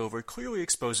is bent over, clearly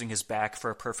exposing his back for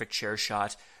a perfect chair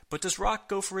shot, but does Rock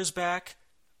go for his back?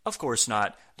 Of course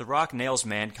not. The Rock nails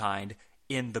Mankind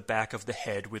in the back of the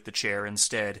head with the chair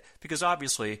instead, because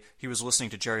obviously he was listening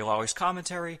to Jerry Lawler's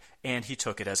commentary, and he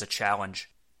took it as a challenge.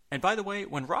 And by the way,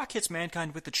 when Rock hits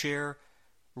Mankind with the chair,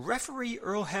 referee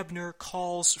Earl Hebner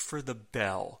calls for the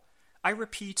bell. I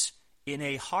repeat, in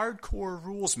a hardcore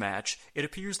rules match, it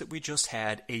appears that we just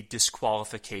had a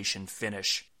disqualification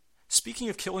finish. Speaking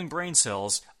of killing brain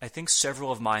cells, I think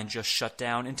several of mine just shut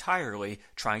down entirely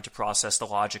trying to process the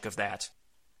logic of that.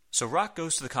 So Rock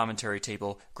goes to the commentary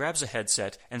table, grabs a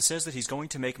headset, and says that he's going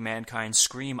to make Mankind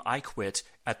scream "I quit"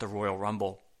 at the Royal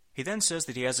Rumble. He then says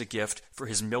that he has a gift for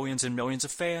his millions and millions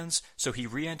of fans, so he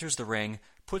re-enters the ring,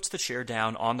 puts the chair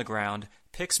down on the ground,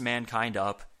 picks Mankind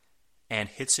up, and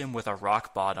hits him with a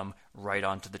rock bottom right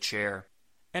onto the chair.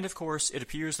 And of course, it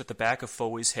appears that the back of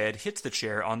Foley's head hits the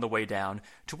chair on the way down,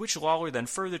 to which Lawler then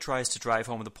further tries to drive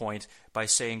home the point by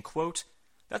saying, quote,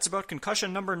 "That's about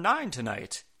concussion number 9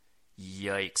 tonight."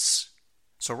 Yikes.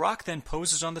 So Rock then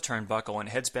poses on the turnbuckle and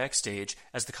heads backstage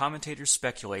as the commentators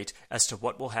speculate as to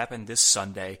what will happen this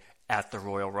Sunday at the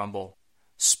Royal Rumble.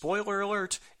 Spoiler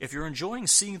alert, if you're enjoying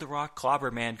seeing The Rock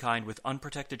clobber Mankind with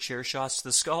unprotected chair shots to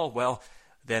the skull, well,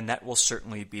 then that will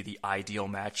certainly be the ideal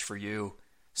match for you.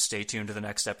 Stay tuned to the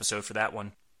next episode for that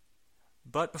one.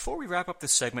 But before we wrap up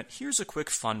this segment, here's a quick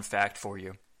fun fact for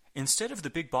you. Instead of the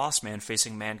Big Boss Man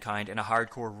facing Mankind in a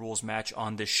hardcore rules match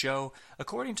on this show,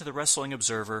 according to the Wrestling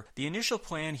Observer, the initial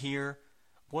plan here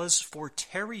was for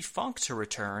Terry Funk to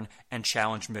return and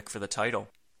challenge Mick for the title.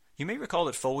 You may recall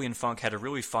that Foley and Funk had a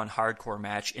really fun hardcore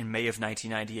match in May of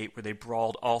 1998 where they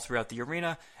brawled all throughout the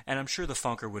arena, and I'm sure the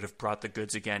Funker would have brought the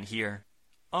goods again here.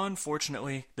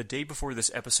 Unfortunately, the day before this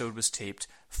episode was taped,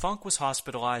 Funk was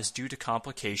hospitalized due to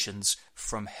complications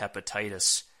from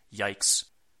hepatitis. Yikes.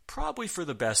 Probably for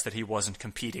the best that he wasn't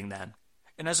competing then.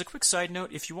 And as a quick side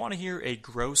note, if you want to hear a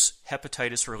gross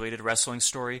hepatitis-related wrestling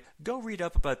story, go read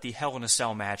up about the Hell in a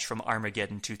Cell match from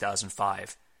Armageddon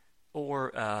 2005.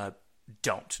 Or,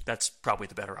 don't. That's probably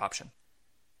the better option.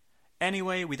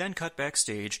 Anyway, we then cut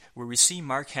backstage, where we see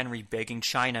Mark Henry begging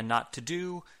Chyna not to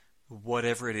do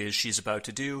whatever it is she's about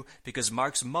to do, because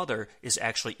Mark's mother is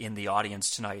actually in the audience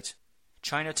tonight.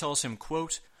 Chyna tells him,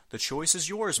 quote, "The choice is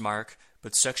yours, Mark,"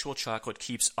 but Sexual Chocolate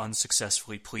keeps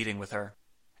unsuccessfully pleading with her.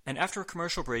 And after a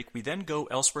commercial break, we then go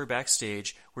elsewhere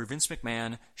backstage, where Vince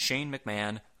McMahon, Shane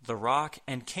McMahon, The Rock,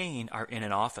 and Kane are in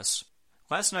an office.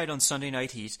 Last night on Sunday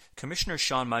Night Heat, Commissioner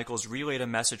Shawn Michaels relayed a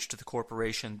message to the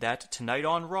corporation that tonight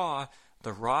on Raw,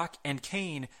 The Rock and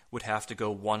Kane would have to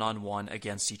go one-on-one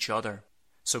against each other.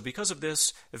 So because of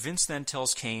this, Vince then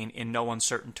tells Kane in no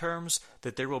uncertain terms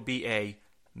that there will be a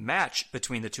match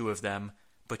between the two of them,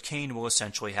 but Kane will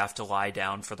essentially have to lie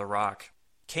down for The Rock.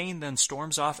 Kane then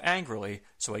storms off angrily,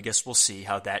 so I guess we'll see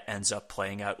how that ends up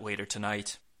playing out later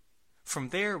tonight. From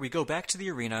there, we go back to the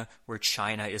arena where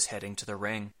Chyna is heading to the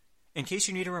ring. In case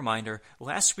you need a reminder,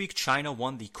 last week Chyna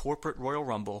won the Corporate Royal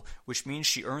Rumble, which means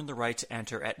she earned the right to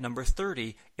enter at number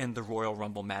 30 in the Royal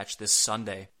Rumble match this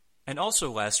Sunday. And also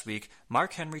last week,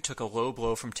 Mark Henry took a low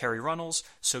blow from Terry Runnels,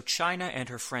 so Chyna and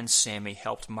her friend Sammy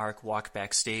helped Mark walk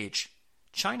backstage.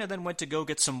 Chyna then went to go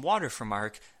get some water for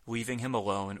Mark, leaving him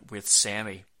alone with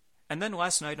Sammy. And then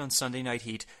last night on Sunday Night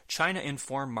Heat, Chyna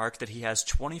informed Mark that he has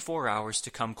 24 hours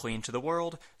to come clean to the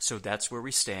world, so that's where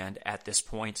we stand at this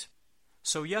point.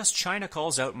 So yes, Chyna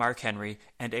calls out Mark Henry,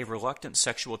 and a reluctant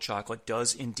sexual chocolate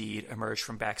does indeed emerge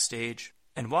from backstage.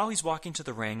 And while he's walking to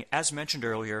the ring, as mentioned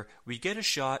earlier, we get a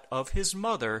shot of his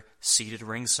mother seated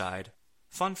ringside.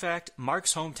 Fun fact,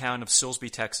 Mark's hometown of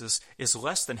Silsbee, Texas is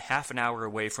less than half an hour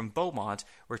away from Beaumont,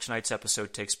 where tonight's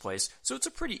episode takes place, so it's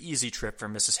a pretty easy trip for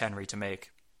Mrs. Henry to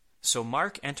make. So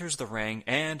Mark enters the ring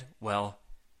and, well,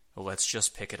 let's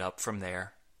just pick it up from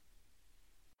there.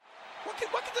 What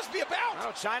could this be about?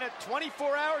 Well, Chyna,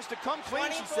 24 hours to come clean,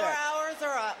 she 24 said. hours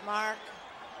are up, Mark.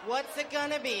 What's it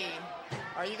gonna be?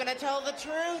 Are you gonna tell the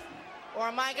truth? Or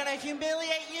am I gonna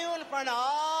humiliate you in front of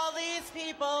all these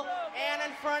people and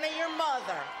in front of your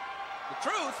mother? The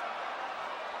truth?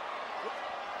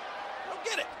 I don't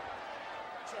get it.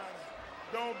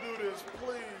 Chyna, don't do this,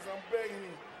 please. I'm begging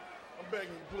you. I'm begging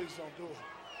you, please don't do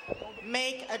it.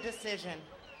 Make a decision.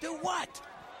 Do what?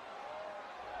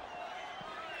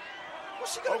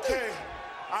 What's she gonna do? Okay,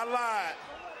 I lied.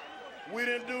 We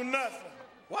didn't do nothing.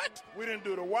 What? We didn't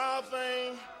do the wild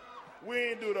thing. We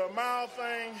didn't do the mild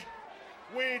thing.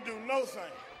 We ain't do no thing.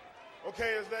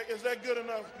 Okay, is that good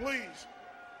enough? Please.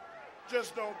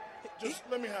 Just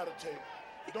let me have the tape.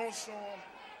 Don't show him.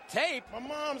 Tape? My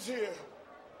mom's here.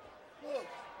 Look.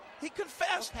 He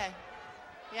confessed. Okay.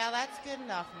 Yeah, that's good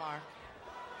enough, Mark.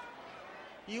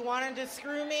 You wanted to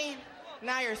screw me?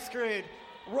 Now you're screwed.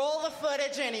 Roll the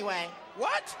footage anyway.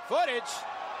 What? Footage?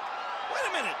 Wait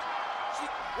a minute.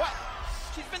 What?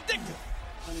 She's vindictive.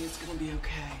 Honey, it's gonna be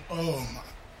okay. Oh, my.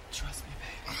 Trust me,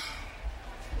 baby.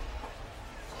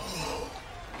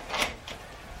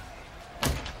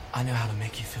 I know how to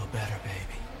make you feel better,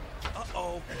 baby.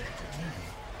 Uh-oh.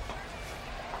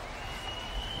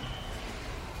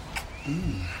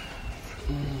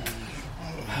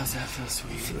 How's that feel,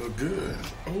 sweet? Feel good.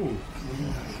 Oh,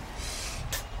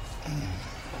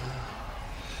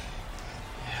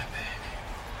 Yeah, baby.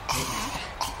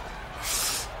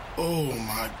 oh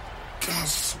my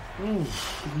gosh. Ooh.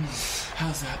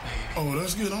 How's that, baby? Oh,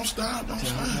 that's good. Don't stop. Don't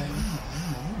stop. baby.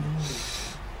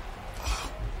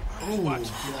 Oh, You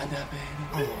like that, baby?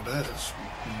 oh, that is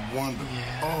wonderful.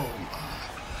 Yeah. Oh, my.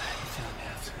 You feeling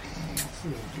that, sweet? I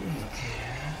feel good.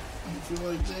 Yeah. I feel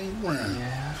like James Brown.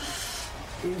 Yeah.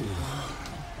 Ooh.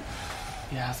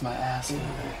 Yeah, how's my ass feel,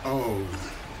 baby? Oh,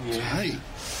 Yeah. tight.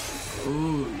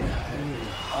 Ooh, yeah, baby.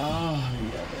 Oh,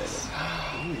 yeah,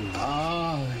 baby.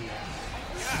 Oh,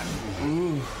 yeah.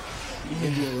 Ooh. Let me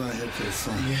get right here to the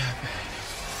front. Yeah, baby.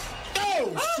 Oh,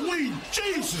 sweet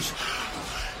Jesus.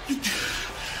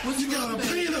 You got a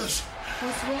penis.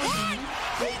 What's wrong,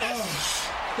 baby? Oh,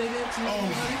 They did it to me,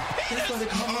 honey. That's why they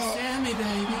call me Sammy,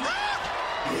 baby.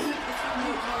 That's why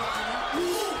they call me.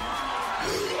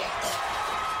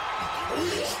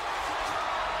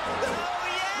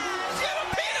 She had a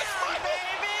penis, Michael!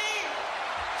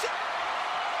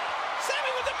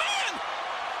 Sammy was a man!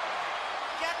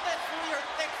 Get this through your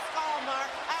thick skull, Mark.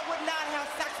 I would not have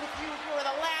sex with you if you were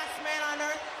the last man on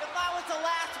earth, if I was the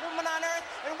last woman on earth,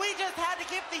 and we just had to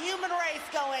keep the human race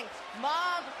going.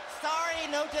 Mom, sorry,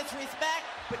 no disrespect,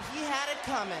 but he had it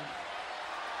coming.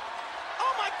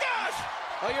 Oh my gosh!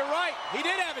 Oh, you're right. He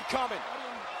did have it coming.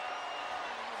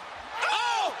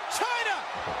 Oh, Chyna!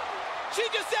 She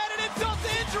just added insult to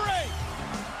injury.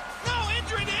 No,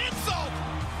 injury to insult.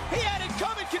 He had it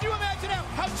coming. Can you imagine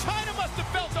how Chyna must have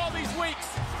felt all these weeks?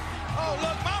 Oh,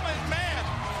 look, Mama is mad.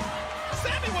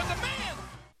 Sammy was a man.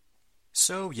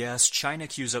 So yes, Chyna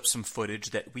cues up some footage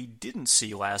that we didn't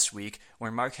see last week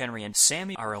when Mark Henry and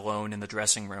Sammy are alone in the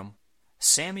dressing room.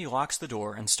 Sammy locks the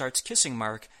door and starts kissing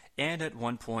Mark, and at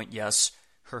one point, yes,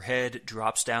 her head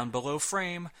drops down below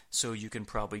frame, so you can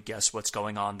probably guess what's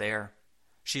going on there.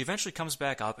 She eventually comes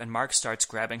back up and Mark starts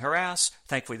grabbing her ass.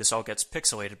 Thankfully this all gets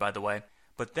pixelated, by the way.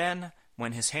 But then,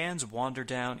 when his hands wander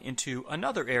down into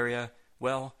another area,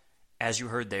 well, as you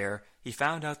heard there, he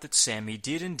found out that Sammy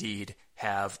did indeed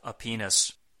have a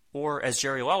penis. Or, as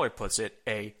Jerry Lawler puts it,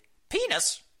 a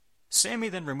penis! Sammy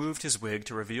then removed his wig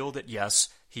to reveal that yes,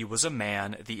 he was a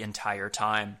man the entire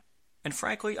time. And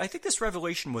frankly, I think this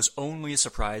revelation was only a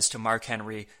surprise to Mark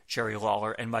Henry, Jerry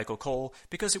Lawler, and Michael Cole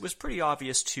because it was pretty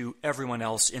obvious to everyone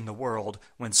else in the world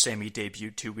when Sammy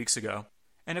debuted 2 weeks ago.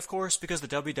 And of course, because the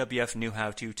WWF knew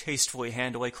how to tastefully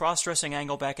handle a cross-dressing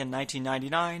angle back in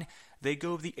 1999, they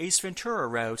go the Ace Ventura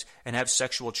route and have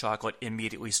Sexual Chocolate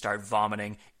immediately start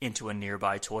vomiting into a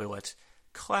nearby toilet.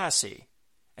 Classy.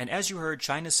 And as you heard,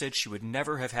 Chyna said she would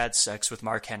never have had sex with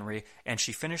Mark Henry, and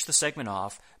she finished the segment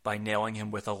off by nailing him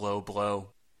with a low blow.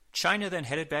 Chyna then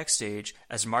headed backstage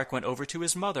as Mark went over to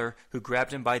his mother, who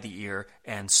grabbed him by the ear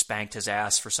and spanked his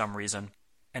ass for some reason.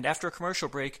 And after a commercial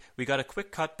break, we got a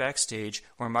quick cut backstage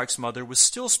where Mark's mother was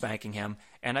still spanking him,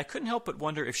 and I couldn't help but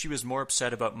wonder if she was more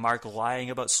upset about Mark lying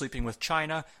about sleeping with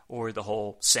Chyna or the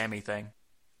whole Sammy thing.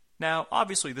 Now,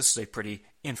 obviously this is a pretty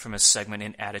infamous segment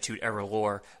in Attitude Era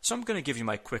lore, so I'm going to give you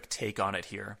my quick take on it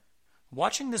here.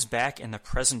 Watching this back in the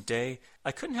present day,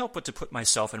 I couldn't help but to put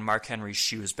myself in Mark Henry's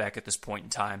shoes back at this point in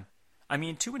time. I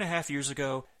mean, 2.5 years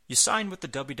ago, you signed with the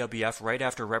WWF right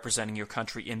after representing your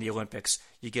country in the Olympics.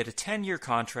 You get a 10-year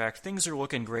contract, things are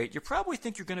looking great, you probably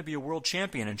think you're going to be a world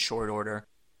champion in short order.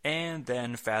 And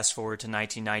then fast forward to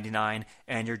 1999,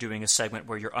 and you're doing a segment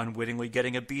where you're unwittingly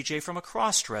getting a BJ from a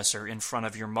cross-dresser in front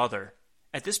of your mother.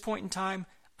 At this point in time,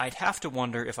 I'd have to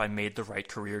wonder if I made the right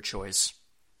career choice.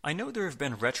 I know there have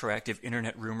been retroactive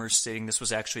internet rumors stating this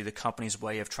was actually the company's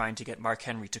way of trying to get Mark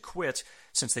Henry to quit,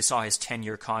 since they saw his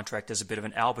 10-year contract as a bit of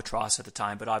an albatross at the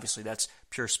time, but obviously that's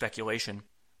pure speculation.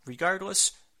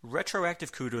 Regardless,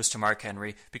 retroactive kudos to Mark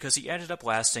Henry, because he ended up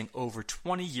lasting over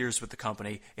 20 years with the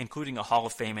company, including a Hall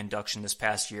of Fame induction this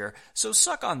past year, so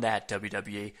suck on that,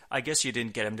 WWE. I guess you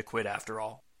didn't get him to quit after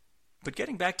all. But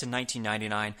getting back to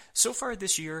 1999, so far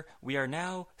this year, we are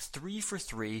now 3 for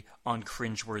 3 on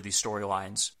cringeworthy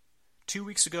storylines. 2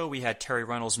 weeks ago, we had Terry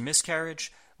Runnels'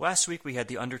 miscarriage. Last week, we had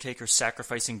The Undertaker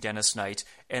sacrificing Dennis Knight.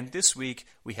 And this week,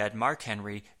 we had Mark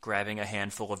Henry grabbing a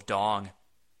handful of dong.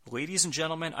 Ladies and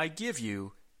gentlemen, I give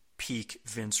you peak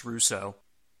Vince Russo.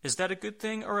 Is that a good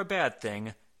thing or a bad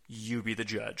thing? You be the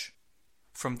judge.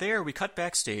 From there, we cut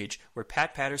backstage, where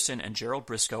Pat Patterson and Gerald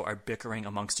Briscoe are bickering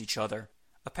amongst each other.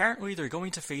 Apparently, they're going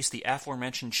to face the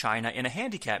aforementioned Chyna in a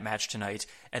handicap match tonight,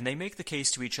 and they make the case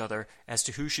to each other as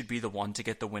to who should be the one to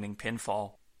get the winning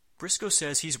pinfall. Briscoe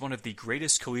says he's one of the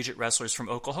greatest collegiate wrestlers from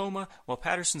Oklahoma, while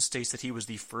Patterson states that he was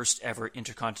the first ever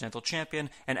Intercontinental Champion,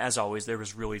 and as always, there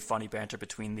was really funny banter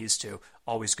between these two.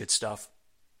 Always good stuff.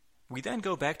 We then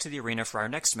go back to the arena for our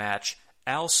next match,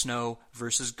 Al Snow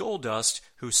versus Goldust,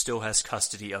 who still has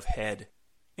custody of Head.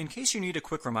 In case you need a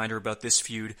quick reminder about this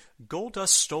feud, Goldust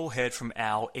stole Head from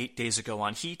Al 8 days ago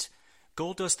on Heat.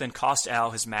 Goldust then cost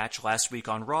Al his match last week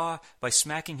on Raw by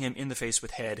smacking him in the face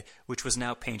with Head, which was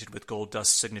now painted with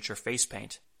Goldust's signature face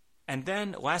paint. And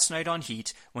then, last night on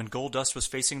Heat, when Goldust was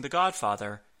facing the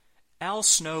Godfather, Al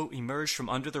Snow emerged from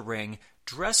under the ring,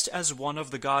 dressed as one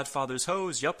of the Godfather's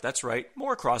hoes. Yup, that's right,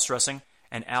 more cross-dressing.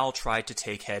 And Al tried to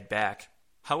take Head back.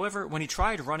 However, when he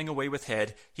tried running away with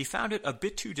Head, he found it a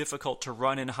bit too difficult to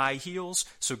run in high heels,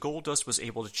 so Goldust was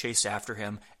able to chase after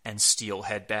him and steal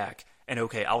Head back. And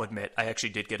okay, I'll admit, I actually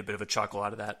did get a bit of a chuckle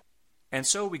out of that. And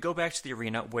so we go back to the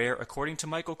arena where, according to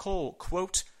Michael Cole,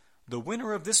 quote, "The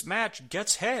winner of this match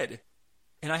gets Head."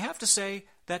 And I have to say,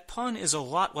 that pun is a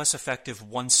lot less effective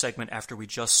one segment after we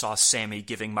just saw Sammy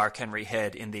giving Mark Henry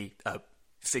Head in the,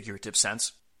 figurative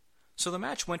sense. So the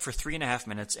match went for 3.5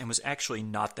 minutes and was actually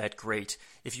not that great.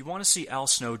 If you want to see Al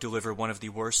Snow deliver one of the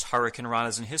worst Hurricane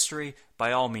Ranas in history,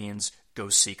 by all means, go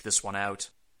seek this one out.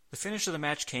 The finish of the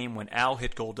match came when Al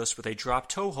hit Goldust with a drop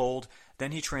toe hold,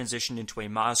 then he transitioned into a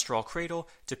Mazstral cradle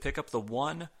to pick up the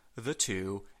 1, the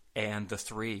 2, and the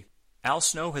 3. Al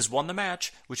Snow has won the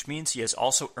match, which means he has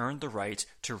also earned the right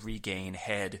to regain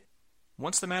Head.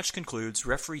 Once the match concludes,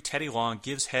 referee Teddy Long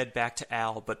gives Head back to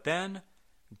Al, but then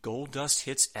Goldust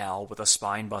hits Al with a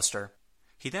spine buster.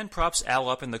 He then props Al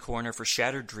up in the corner for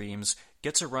Shattered Dreams,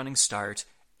 gets a running start,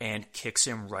 and kicks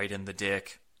him right in the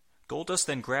dick. Goldust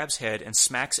then grabs Head and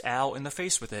smacks Al in the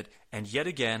face with it, and yet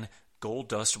again,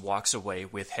 Goldust walks away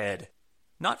with Head.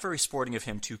 Not very sporting of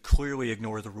him to clearly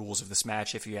ignore the rules of this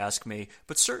match, if you ask me,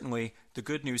 but certainly the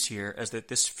good news here is that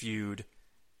this feud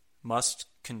must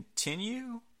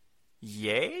continue?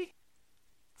 Yay?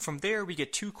 From there, we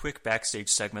get 2 quick backstage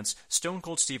segments. Stone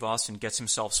Cold Steve Austin gets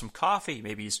himself some coffee,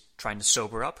 maybe he's trying to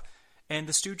sober up, and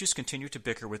the Stooges continue to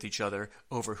bicker with each other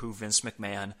over who Vince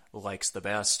McMahon likes the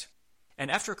best. And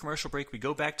after a commercial break, we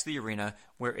go back to the arena,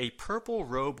 where a purple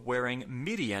robe-wearing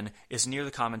Midian is near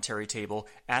the commentary table,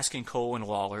 asking Cole and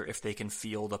Lawler if they can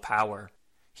feel the power.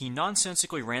 He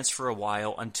nonsensically rants for a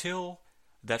while until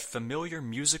that familiar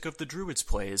Music of the Druids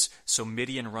plays, so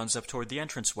Midian runs up toward the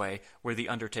entranceway, where the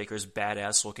Undertaker's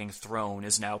badass-looking throne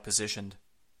is now positioned.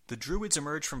 The Druids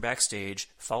emerge from backstage,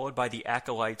 followed by the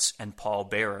Acolytes and Paul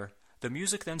Bearer. The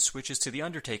music then switches to The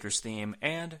Undertaker's theme,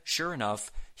 and, sure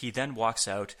enough, he then walks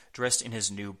out, dressed in his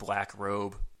new black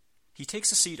robe. He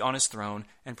takes a seat on his throne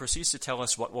and proceeds to tell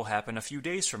us what will happen a few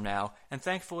days from now, and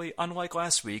thankfully, unlike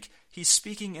last week, he's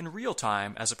speaking in real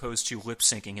time as opposed to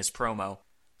lip-syncing his promo.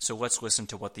 So let's listen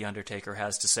to what The Undertaker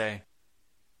has to say.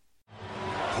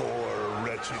 Poor,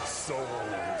 wretched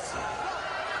souls.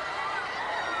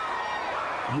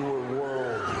 Your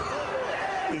world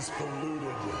is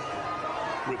polluted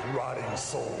with rotting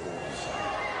souls.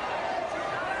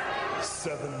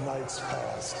 7 nights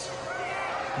passed.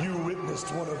 You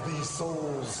witnessed one of these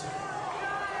souls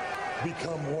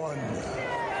become one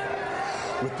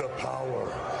with the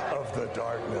power of the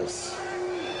darkness.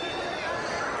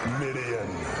 Midian.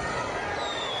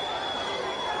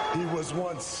 He was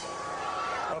once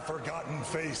a forgotten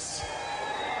face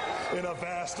in a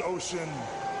vast ocean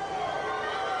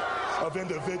of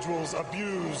individuals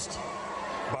abused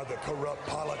by the corrupt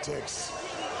politics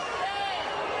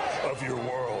of your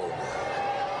world.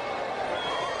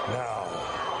 Now,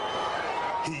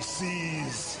 he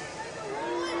sees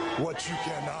what you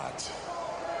cannot.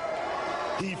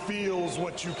 He feels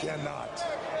what you cannot.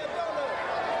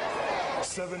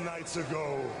 7 nights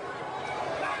ago,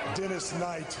 Dennis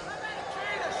Knight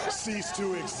ceased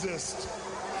to exist,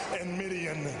 and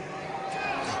Midian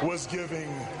was giving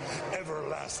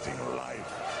everlasting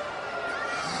life,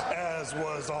 as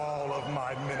was all of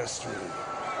my ministry.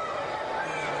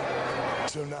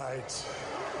 Tonight,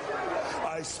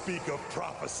 I speak of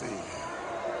prophecy,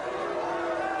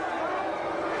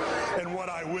 and what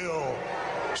I will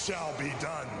shall be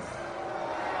done.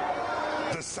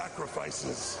 The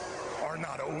sacrifices are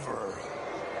not over,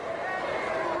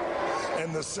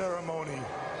 and the ceremony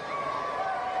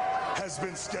has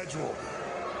been scheduled.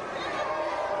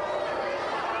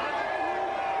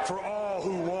 For all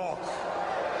who walk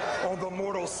on the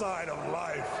mortal side of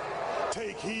life,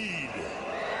 take heed.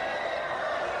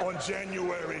 On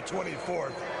January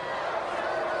 24th,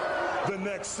 the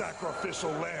next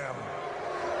sacrificial lamb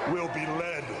will be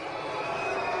led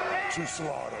to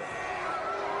slaughter.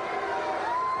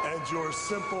 And your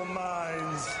simple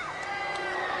minds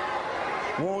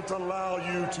won't allow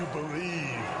you to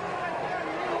believe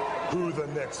who the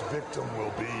next victim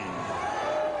will be.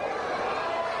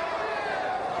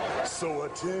 So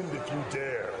attend if you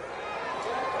dare.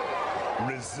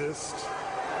 Resist,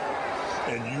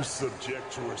 and you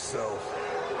subject yourself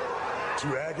to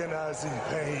agonizing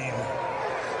pain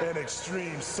and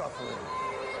extreme suffering.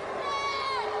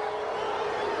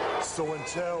 So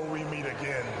until we meet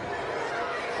again,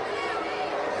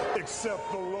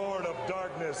 accept the Lord of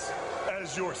Darkness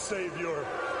as your Savior.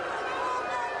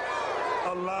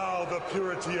 Allow the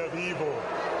purity of evil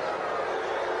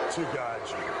to guide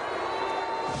you.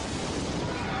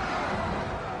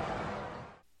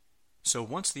 So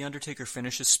once The Undertaker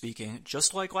finishes speaking,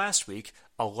 just like last week,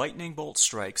 a lightning bolt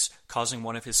strikes, causing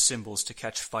one of his cymbals to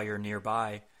catch fire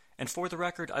nearby. And for the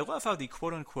record, I love how the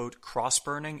quote-unquote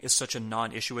cross-burning is such a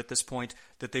non-issue at this point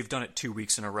that they've done it 2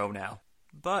 weeks in a row now.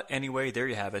 But anyway, there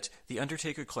you have it. The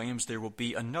Undertaker claims there will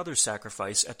be another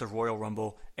sacrifice at the Royal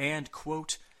Rumble, and,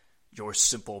 quote, "Your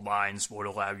simple minds won't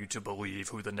allow you to believe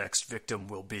who the next victim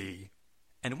will be."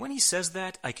 And when he says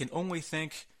that, I can only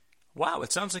think, wow,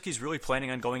 it sounds like he's really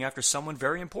planning on going after someone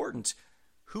very important.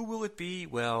 Who will it be?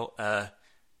 Well,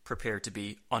 prepare to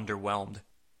be underwhelmed.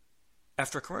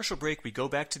 After a commercial break, we go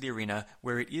back to the arena,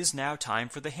 where it is now time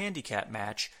for the handicap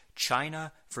match,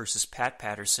 Chyna versus Pat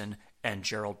Patterson and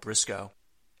Gerald Briscoe.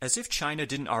 As if Chyna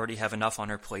didn't already have enough on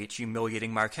her plate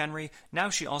humiliating Mark Henry, now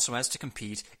she also has to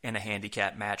compete in a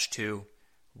handicap match too.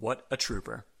 What a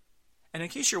trooper. And in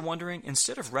case you're wondering,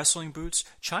 instead of wrestling boots,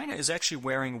 Chyna is actually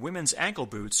wearing women's ankle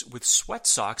boots with sweat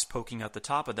socks poking out the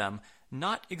top of them.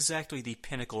 Not exactly the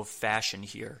pinnacle of fashion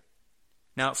here.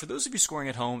 Now, for those of you scoring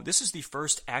at home, this is the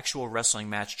first actual wrestling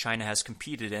match Chyna has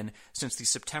competed in since the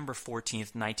September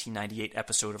 14th, 1998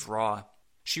 episode of Raw.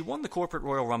 She won the Corporate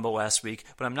Royal Rumble last week,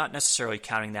 but I'm not necessarily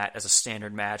counting that as a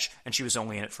standard match, and she was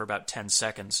only in it for about 10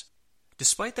 seconds.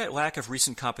 Despite that lack of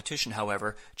recent competition,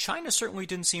 however, Chyna certainly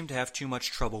didn't seem to have too much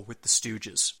trouble with the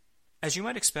Stooges. As you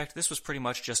might expect, this was pretty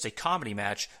much just a comedy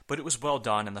match, but it was well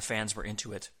done and the fans were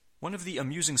into it. One of the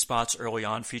amusing spots early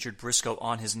on featured Briscoe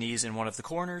on his knees in one of the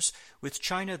corners, with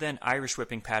Chyna then Irish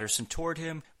whipping Patterson toward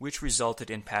him, which resulted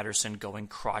in Patterson going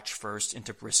crotch first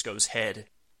into Briscoe's head.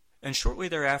 And shortly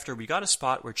thereafter, we got a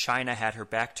spot where Chyna had her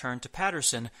back turned to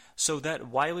Patterson, so that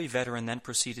wily veteran then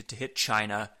proceeded to hit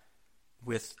Chyna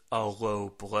with a low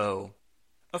blow.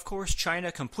 Of course,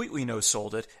 Chyna completely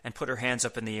no-sold it and put her hands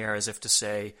up in the air as if to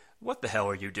say, "What the hell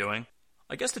are you doing?"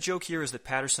 I guess the joke here is that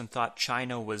Patterson thought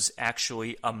Chyna was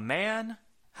actually a man?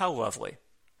 How lovely.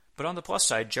 But on the plus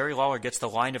side, Jerry Lawler gets the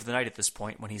line of the night at this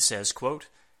point when he says, quote,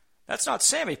 "That's not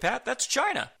Sammy, Pat, that's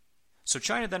Chyna." So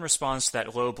Chyna then responds to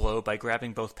that low blow by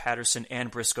grabbing both Patterson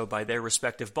and Briscoe by their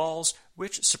respective balls,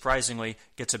 which, surprisingly,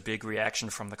 gets a big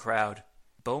reaction from the crowd.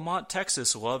 Beaumont,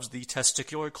 Texas loves the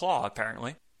testicular claw,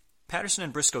 apparently. Patterson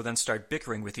and Briscoe then start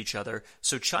bickering with each other,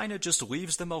 so Chyna just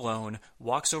leaves them alone,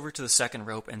 walks over to the second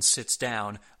rope and sits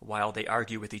down while they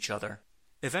argue with each other.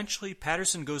 Eventually,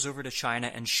 Patterson goes over to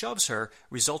Chyna and shoves her,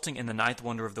 resulting in the ninth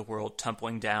wonder of the world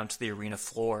tumbling down to the arena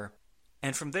floor.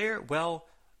 And from there, well,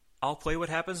 I'll play what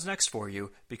happens next for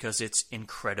you, because it's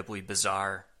incredibly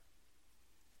bizarre.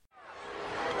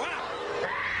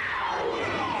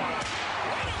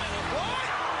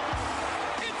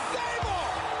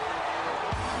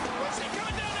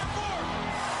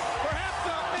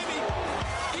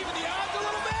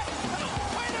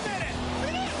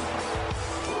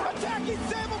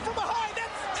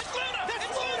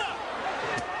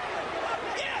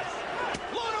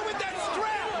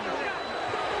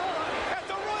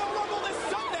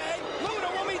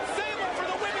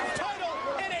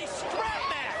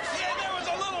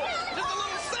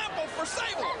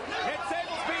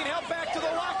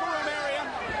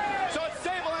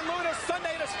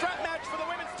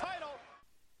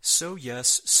 So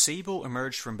yes, Sable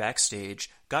emerged from backstage,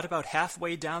 got about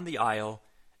halfway down the aisle,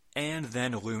 and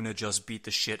then Luna just beat the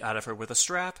shit out of her with a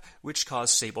strap, which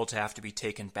caused Sable to have to be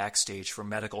taken backstage for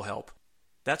medical help.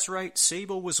 That's right,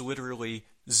 Sable was literally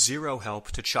zero help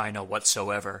to Chyna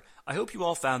whatsoever. I hope you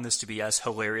all found this to be as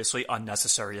hilariously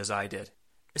unnecessary as I did.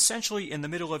 Essentially, in the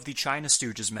middle of the Chyna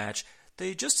Stooges match,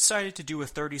 they just decided to do a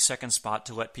 30-second spot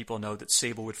to let people know that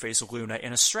Sable would face Luna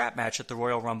in a strap match at the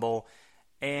Royal Rumble,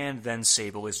 and then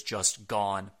Sable is just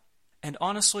gone. And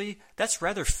honestly, that's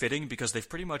rather fitting because they've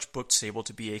pretty much booked Sable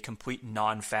to be a complete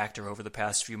non-factor over the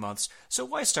past few months, so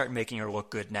why start making her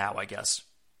look good now, I guess?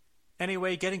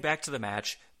 Anyway, getting back to the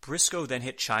match, Briscoe then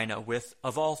hit Chyna with,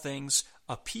 of all things,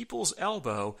 a people's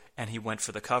elbow, and he went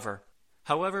for the cover.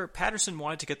 However, Patterson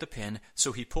wanted to get the pin,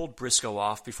 so he pulled Briscoe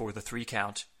off before the 3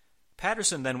 count.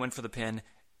 Patterson then went for the pin,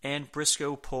 and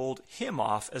Briscoe pulled him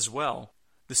off as well.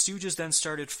 The Stooges then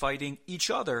started fighting each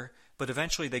other, but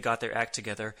eventually they got their act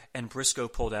together, and Briscoe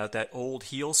pulled out that old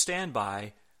heel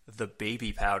standby, the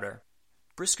baby powder.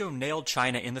 Briscoe nailed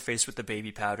Chyna in the face with the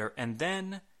baby powder, and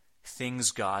then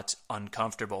things got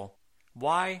uncomfortable.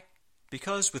 Why?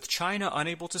 Because with Chyna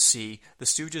unable to see, the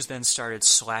Stooges then started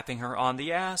slapping her on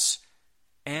the ass,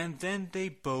 and then they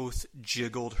both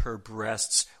jiggled her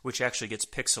breasts, which actually gets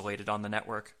pixelated on the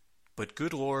network. But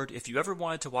good lord, if you ever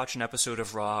wanted to watch an episode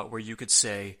of Raw where you could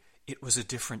say, it was a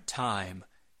different time,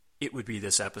 it would be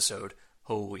this episode.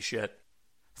 Holy shit.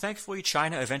 Thankfully,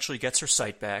 Chyna eventually gets her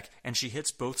sight back, and she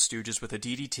hits both Stooges with a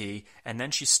DDT, and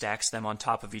then she stacks them on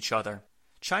top of each other.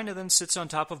 Chyna then sits on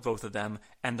top of both of them,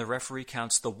 and the referee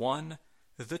counts the 1,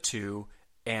 the 2,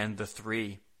 and the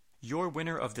 3. Your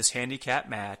winner of this handicap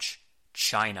match,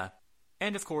 Chyna.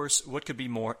 And of course, what could be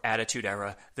more Attitude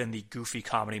Era than the goofy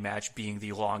comedy match being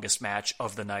the longest match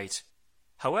of the night?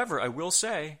 However, I will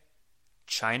say,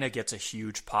 Chyna gets a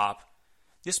huge pop.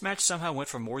 This match somehow went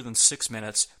for more than 6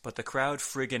 minutes, but the crowd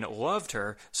friggin' loved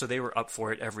her, so they were up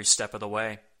for it every step of the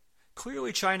way.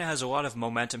 Clearly, Chyna has a lot of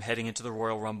momentum heading into the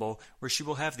Royal Rumble, where she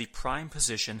will have the prime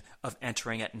position of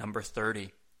entering at number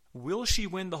 30. Will she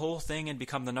win the whole thing and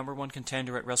become the number 1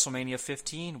 contender at WrestleMania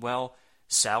 15? Well,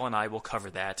 Sal and I will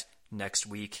cover that next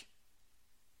week.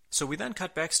 So we then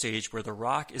cut backstage where The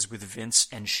Rock is with Vince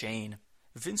and Shane.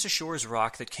 Vince assures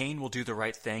Rock that Kane will do the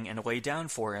right thing and lay down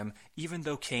for him, even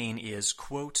though Kane is,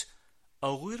 quote,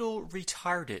 a little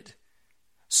retarded.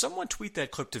 Someone tweet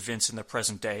that clip to Vince in the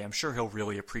present day. I'm sure he'll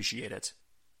really appreciate it.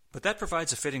 But that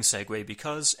provides a fitting segue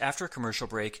because, after a commercial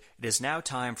break, it is now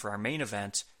time for our main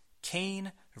event,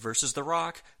 Kane versus The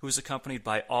Rock, who is accompanied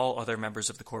by all other members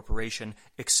of the corporation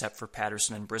except for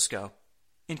Patterson and Briscoe.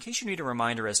 In case you need a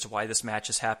reminder as to why this match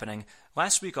is happening,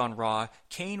 last week on Raw,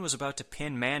 Kane was about to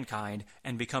pin Mankind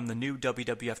and become the new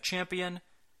WWF champion,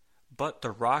 but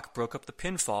The Rock broke up the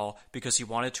pinfall because he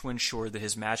wanted to ensure that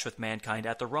his match with Mankind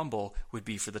at the Rumble would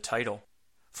be for the title.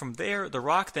 From there, The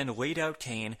Rock then laid out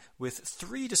Kane with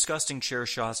 3 disgusting chair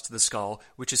shots to the skull,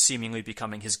 which is seemingly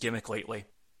becoming his gimmick lately.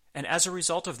 And as a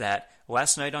result of that,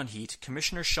 last night on Heat,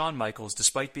 Commissioner Shawn Michaels,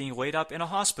 despite being laid up in a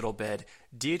hospital bed,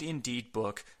 did indeed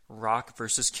book Rock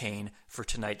vs. Kane for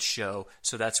tonight's show,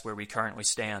 so that's where we currently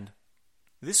stand.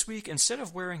 This week, instead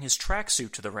of wearing his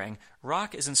tracksuit to the ring,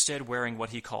 Rock is instead wearing what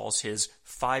he calls his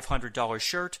 $500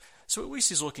 shirt, so at least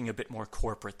he's looking a bit more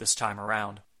corporate this time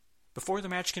around. Before the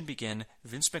match can begin,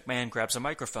 Vince McMahon grabs a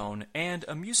microphone, and,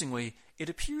 amusingly, it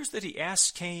appears that he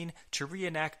asks Kane to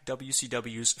reenact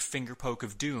WCW's Finger Poke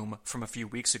of Doom from a few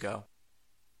weeks ago.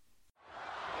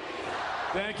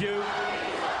 Thank you.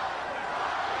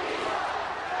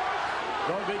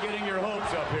 Don't be getting your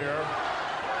hopes up here,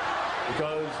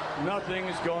 because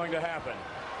nothing's going to happen.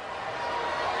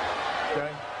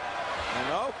 Okay?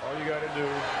 No. All you got to do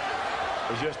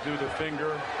is just do the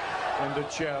finger in the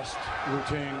chest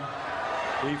routine.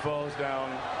 He falls down.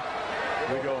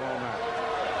 We go home out.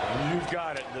 And you've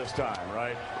got it this time,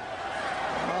 right?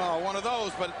 Oh, one of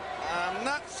those, but I'm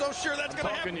not so sure that's going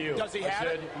to happen. To you. Does he I have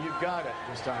said, it? You've got it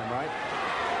this time, right?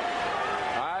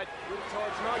 All right.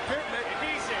 It's not getting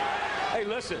it. Easy. Hey,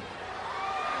 listen.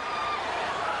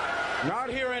 Not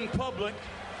here in public.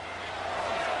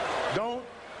 Don't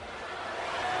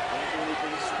do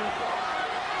anything stupid.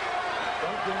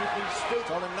 Don't do anything stupid.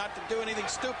 Told him not to do anything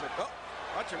stupid. Oh,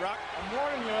 watch it, Rock. I'm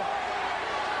warning you.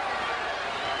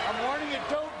 I'm warning you,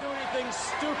 don't do anything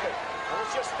stupid.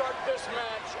 Let's just start this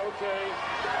match, okay?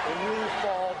 And you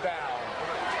fall down.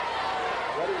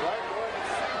 Ready, right?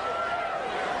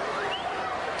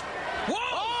 Whoa!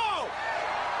 Oh!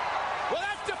 Well,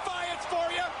 that's defiance for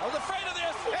you. I was afraid of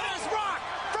this. It is Rock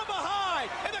from behind.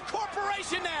 And the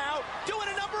corporation now doing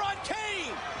a number on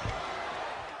Kane.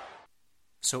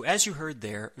 So as you heard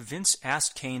there, Vince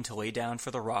asked Kane to lay down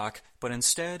for The Rock, but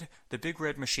instead, the Big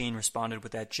Red Machine responded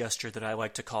with that gesture that I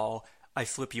like to call, I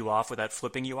flip you off without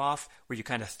flipping you off, where you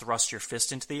kind of thrust your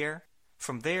fist into the air.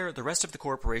 From there, the rest of the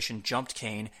corporation jumped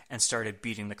Kane and started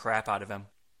beating the crap out of him.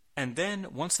 And then,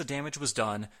 once the damage was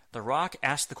done, The Rock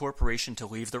asked the corporation to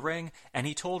leave the ring, and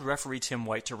he told referee Tim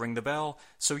White to ring the bell,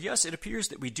 so yes, it appears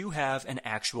that we do have an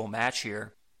actual match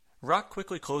here. Rock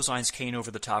quickly clotheslines Kane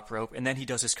over the top rope, and then he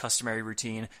does his customary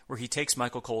routine where he takes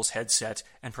Michael Cole's headset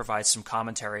and provides some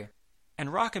commentary.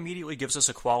 And Rock immediately gives us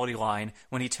a quality line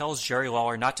when he tells Jerry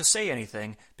Lawler not to say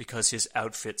anything because his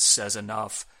outfit says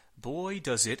enough. Boy,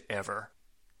 does it ever.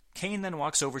 Kane then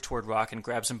walks over toward Rock and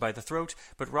grabs him by the throat,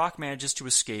 but Rock manages to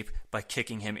escape by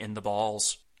kicking him in the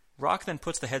balls. Rock then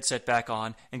puts the headset back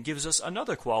on and gives us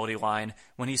another quality line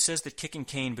when he says that kicking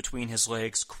Kane between his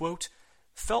legs, quote,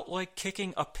 felt like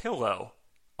kicking a pillow.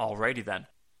 Alrighty then.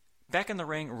 Back in the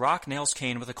ring, Rock nails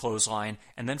Kane with a clothesline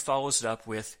and then follows it up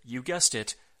with, you guessed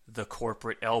it, the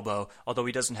corporate elbow, although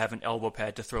he doesn't have an elbow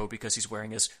pad to throw because he's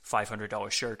wearing his $500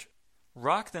 shirt.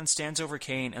 Rock then stands over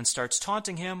Kane and starts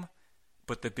taunting him,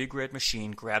 but the Big Red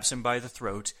Machine grabs him by the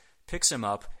throat, picks him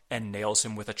up, and nails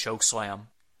him with a chokeslam.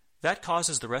 That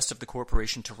causes the rest of the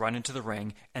corporation to run into the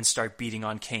ring and start beating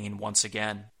on Kane once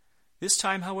again. This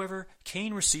time, however,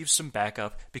 Kane receives some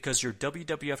backup because your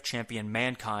WWF champion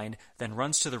Mankind then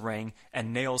runs to the ring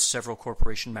and nails several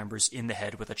corporation members in the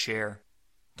head with a chair.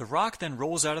 The Rock then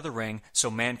rolls out of the ring, so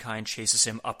Mankind chases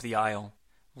him up the aisle.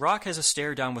 Rock has a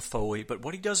stare down with Foley, but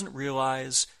what he doesn't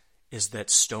realize is that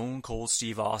Stone Cold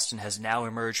Steve Austin has now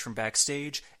emerged from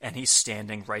backstage and he's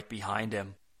standing right behind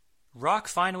him. Rock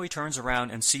finally turns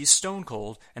around and sees Stone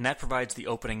Cold, and that provides the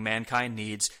opening Mankind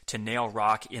needs to nail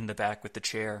Rock in the back with the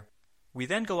chair. We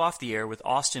then go off the air with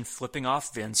Austin flipping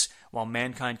off Vince while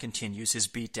Mankind continues his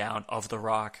beatdown of The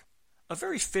Rock. A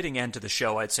very fitting end to the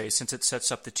show, I'd say, since it sets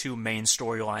up the two main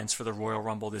storylines for the Royal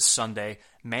Rumble this Sunday,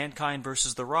 Mankind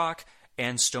versus The Rock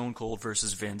and Stone Cold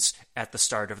versus Vince at the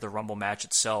start of the Rumble match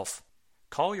itself.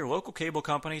 Call your local cable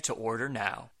company to order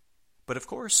now. But of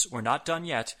course, we're not done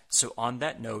yet, so on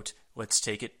that note, let's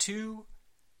take it to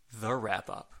the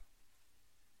wrap-up.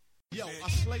 Yo, I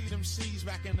slayed them C's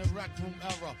back in the rec room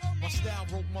era. My style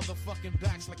broke motherfucking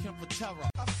backs like him for terror.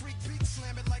 I freak beat,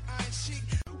 slam it like Iron Sheik.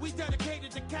 We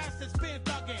dedicated to cast that's been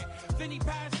thuggin'. Vinny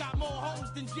Paz got more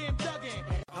hoes than Jim Duggan.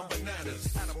 I'm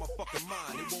bananas, out of my fucking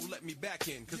mind. They won't let me back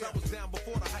in, cause I was down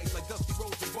before the heights like Dusty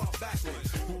Rhodes and Bob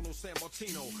Backlund. Bruno San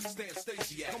Martino, Stan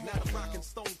Stasiak. Now I'm rockin'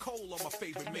 Stone Cold on my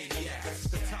favorite maniacs.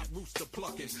 The top rooster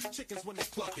pluckin', chickens when they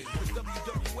cluckin'. The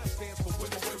WWF stands for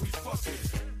women where we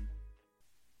fucking.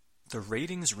 The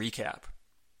ratings recap.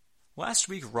 Last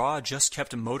week, Raw just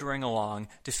kept motoring along,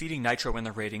 defeating Nitro in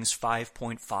the ratings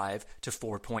 5.5 to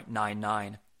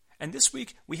 4.99. And this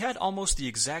week, we had almost the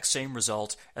exact same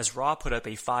result as Raw put up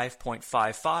a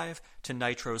 5.55 to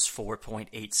Nitro's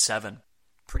 4.87.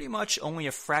 Pretty much only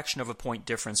a fraction of a point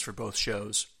difference for both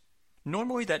shows.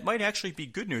 Normally, that might actually be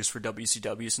good news for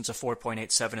WCW since a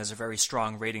 4.87 is a very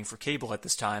strong rating for cable at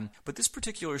this time, but this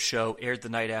particular show aired the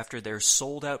night after their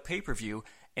sold-out pay-per-view,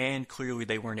 and clearly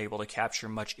they weren't able to capture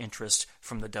much interest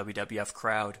from the WWF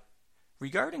crowd.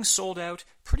 Regarding Sold Out,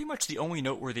 pretty much the only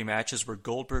noteworthy matches were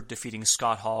Goldberg defeating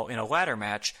Scott Hall in a ladder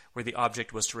match where the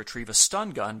object was to retrieve a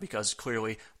stun gun, because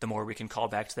clearly the more we can call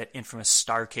back to that infamous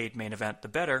Starrcade main event, the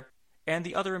better. And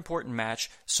the other important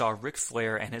match saw Ric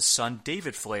Flair and his son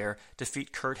David Flair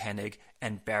defeat Curt Hennig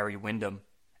and Barry Windham.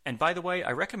 And by the way,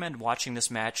 I recommend watching this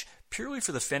match purely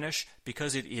for the finish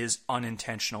because it is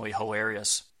unintentionally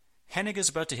hilarious. Hennig is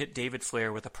about to hit David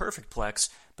Flair with a perfect plex,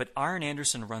 but Arn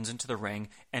Anderson runs into the ring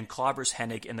and clobbers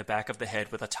Hennig in the back of the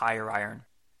head with a tire iron.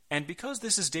 And because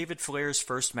this is David Flair's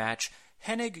first match,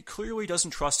 Hennig clearly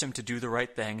doesn't trust him to do the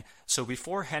right thing, so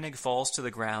before Hennig falls to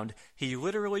the ground, he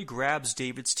literally grabs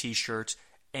David's t-shirt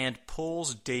and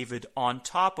pulls David on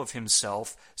top of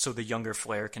himself so the younger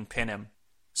Flair can pin him.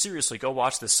 Seriously, go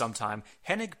watch this sometime.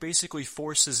 Hennig basically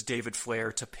forces David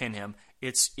Flair to pin him.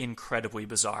 It's incredibly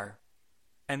bizarre.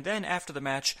 And then after the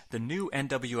match, the new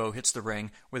NWO hits the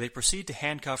ring, where they proceed to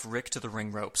handcuff Rick to the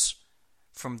ring ropes.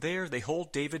 From there, they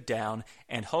hold David down,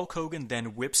 and Hulk Hogan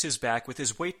then whips his back with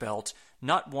his weight belt,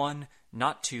 not 1,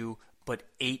 not 2, but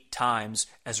 8 times,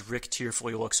 as Rick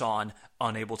tearfully looks on,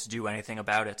 unable to do anything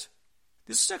about it.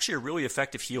 This is actually a really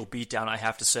effective heel beatdown, I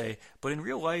have to say, but in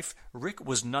real life, Rick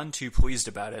was none too pleased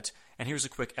about it, and here's a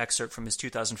quick excerpt from his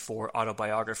 2004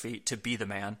 autobiography, To Be the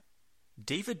Man.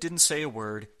 David didn't say a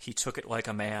word, he took it like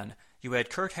a man. You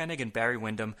had Curt Hennig and Barry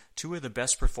Windham, 2 of the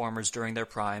best performers during their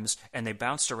primes, and they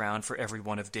bounced around for every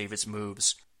one of David's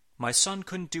moves. My son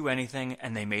couldn't do anything,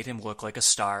 and they made him look like a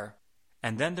star.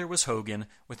 And then there was Hogan,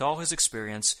 with all his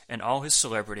experience and all his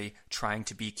celebrity, trying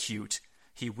to be cute.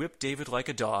 He whipped David like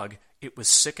a dog. It was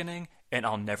sickening, and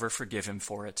I'll never forgive him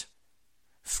for it.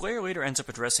 Flair later ends up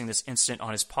addressing this incident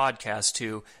on his podcast,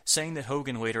 too, saying that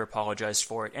Hogan later apologized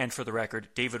for it, and for the record,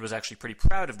 David was actually pretty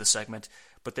proud of the segment,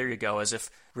 but there you go, as if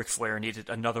Ric Flair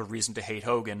needed another reason to hate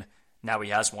Hogan. Now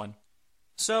he has one.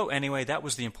 So anyway, that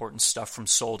was the important stuff from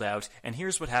Sold Out, and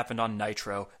here's what happened on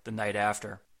Nitro the night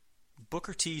after.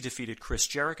 Booker T defeated Chris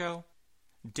Jericho.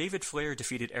 David Flair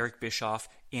defeated Eric Bischoff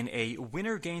in a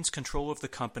winner gains control of the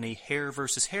company hair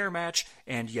versus hair match,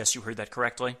 and yes, you heard that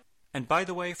correctly. And by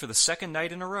the way, for the second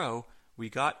night in a row, we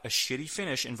got a shitty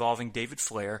finish involving David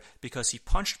Flair because he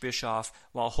punched Bischoff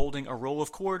while holding a roll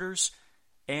of quarters,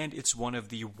 and it's one of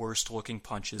the worst-looking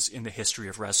punches in the history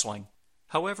of wrestling.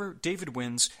 However, David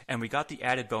wins, and we got the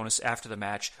added bonus after the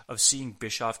match of seeing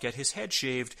Bischoff get his head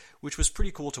shaved, which was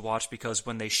pretty cool to watch because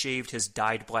when they shaved his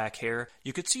dyed black hair,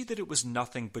 you could see that it was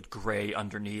nothing but gray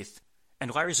underneath.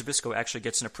 And Larry Zbyszko actually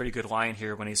gets in a pretty good line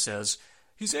here when he says,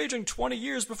 "He's aging 20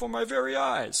 years before my very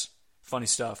eyes." Funny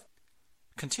stuff.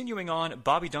 Continuing on,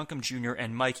 Bobby Duncombe Jr.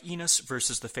 and Mike Enos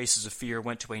versus the Faces of Fear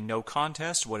went to a no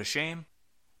contest. What a shame.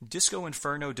 Disco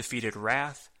Inferno defeated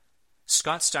Wrath.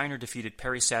 Scott Steiner defeated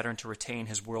Perry Saturn to retain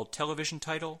his World Television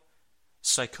title.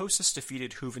 Psychosis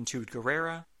defeated Juventud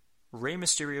Guerrera. Rey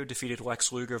Mysterio defeated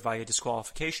Lex Luger via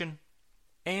disqualification.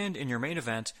 And in your main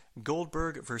event,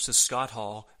 Goldberg versus Scott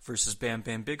Hall versus Bam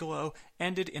Bam Bigelow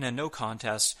ended in a no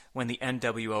contest when the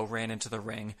NWO ran into the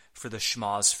ring for the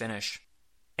schmoz finish.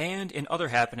 And in other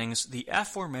happenings, the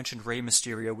aforementioned Rey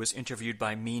Mysterio was interviewed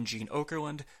by Mean Gene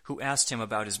Okerlund, who asked him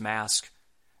about his mask.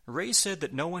 Rey said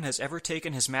that no one has ever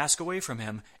taken his mask away from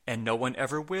him, and no one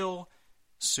ever will,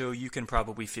 so you can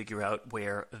probably figure out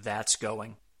where that's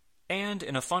going. And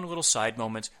in a fun little side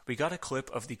moment, we got a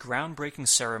clip of the groundbreaking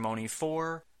ceremony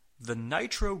for the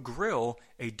Nitro Grill,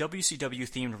 a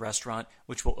WCW-themed restaurant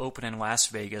which will open in Las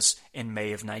Vegas in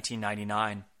May of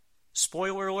 1999.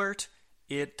 Spoiler alert,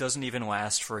 it doesn't even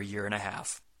last for a year and a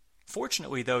half.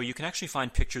 Fortunately, though, you can actually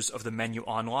find pictures of the menu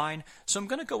online, so I'm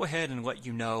going to go ahead and let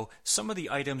you know some of the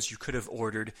items you could have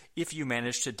ordered if you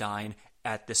managed to dine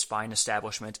at this fine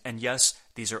establishment, and yes,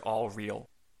 these are all real.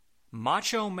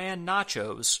 Macho Man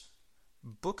Nachos,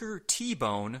 Booker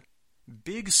T-Bone,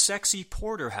 Big Sexy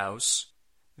Porterhouse,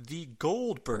 the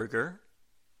Gold Burger,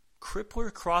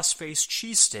 Crippler Crossface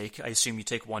Cheesesteak, I assume you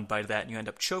take one bite of that and you end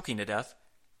up choking to death,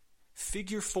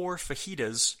 Figure 4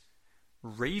 Fajitas,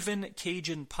 Raven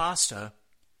Cajun Pasta,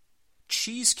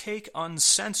 Cheesecake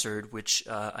Uncensored, which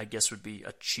I guess would be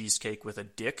a cheesecake with a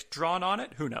dick drawn on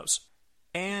it, who knows,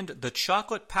 and the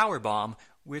Chocolate Powerbomb,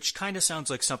 which kind of sounds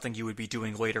like something you would be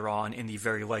doing later on in the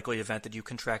very likely event that you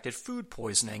contracted food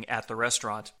poisoning at the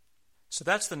restaurant. So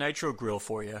that's the Nitro Grill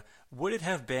for you. Would it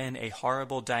have been a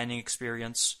horrible dining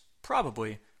experience?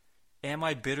 Probably. Am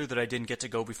I bitter that I didn't get to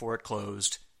go before it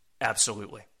closed?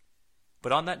 Absolutely.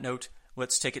 But on that note,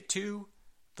 let's take it to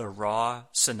the Raw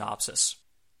synopsis.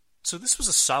 So this was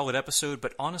a solid episode,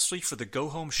 but honestly, for the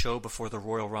go-home show before the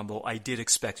Royal Rumble, I did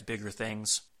expect bigger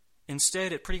things.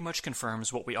 Instead, it pretty much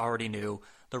confirms what we already knew.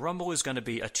 The Rumble is going to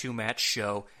be a 2-match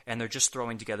show, and they're just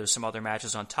throwing together some other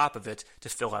matches on top of it to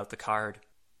fill out the card.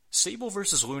 Sable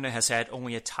vs. Luna has had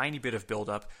only a tiny bit of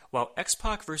build-up, while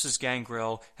X-Pac vs.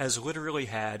 Gangrel has literally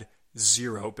had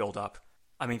 0 build-up.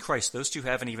 I mean, Christ, those two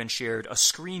haven't even shared a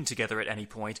screen together at any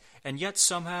point, and yet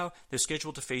somehow they're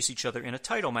scheduled to face each other in a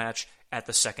title match at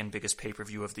the second biggest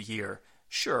pay-per-view of the year.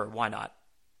 Sure, why not?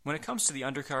 When it comes to the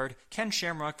undercard, Ken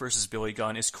Shamrock vs. Billy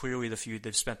Gunn is clearly the feud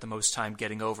they've spent the most time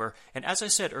getting over, and as I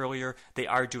said earlier, they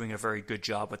are doing a very good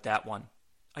job with that one.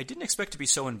 I didn't expect to be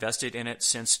so invested in it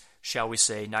since, shall we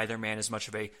say, neither man is much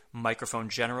of a microphone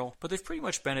general, but they've pretty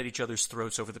much been at each other's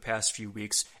throats over the past few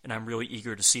weeks, and I'm really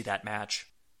eager to see that match.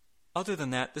 Other than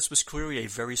that, this was clearly a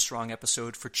very strong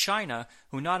episode for Chyna,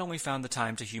 who not only found the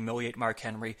time to humiliate Mark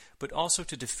Henry, but also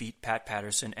to defeat Pat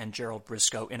Patterson and Gerald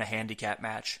Briscoe in a handicap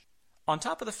match. On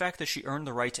top of the fact that she earned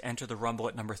the right to enter the Rumble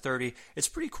at number 30, it's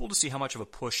pretty cool to see how much of a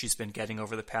push she's been getting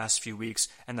over the past few weeks,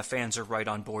 and the fans are right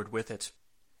on board with it.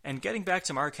 And getting back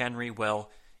to Mark Henry,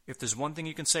 well, if there's one thing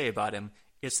you can say about him,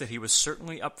 it's that he was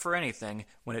certainly up for anything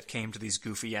when it came to these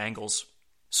goofy angles.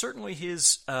 Certainly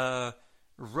his,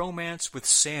 romance with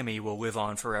Sammy will live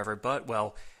on forever, but,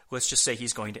 well, let's just say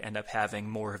he's going to end up having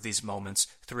more of these moments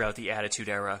throughout the Attitude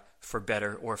Era, for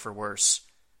better or for worse.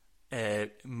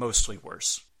 Mostly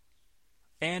worse.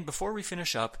 And before we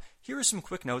finish up, here are some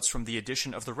quick notes from the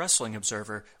edition of the Wrestling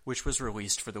Observer, which was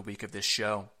released for the week of this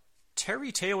show.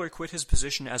 Terry Taylor quit his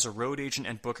position as a road agent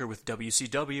and booker with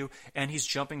WCW, and he's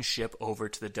jumping ship over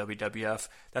to the WWF.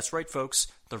 That's right, folks,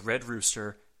 the Red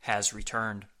Rooster has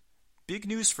returned. Big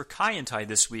news for Kaientai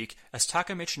this week, as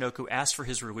Taka Michinoku asked for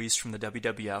his release from the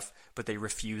WWF, but they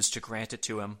refused to grant it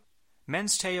to him.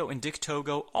 Men's Teo and Dick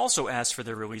Togo also asked for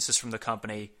their releases from the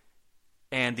company,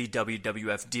 and the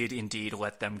WWF did indeed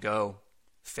let them go.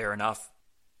 Fair enough.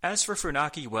 As for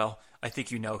Funaki, well, I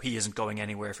think you know he isn't going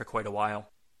anywhere for quite a while.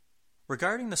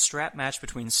 Regarding the strap match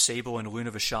between Sable and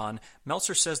Luna Vachon,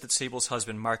 Meltzer says that Sable's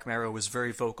husband Mark Marrow was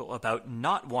very vocal about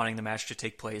not wanting the match to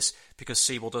take place because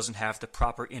Sable doesn't have the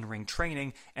proper in-ring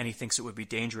training and he thinks it would be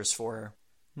dangerous for her.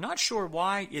 Not sure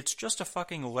why, it's just a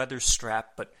fucking leather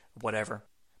strap, but whatever.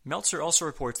 Meltzer also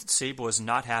reports that Sable is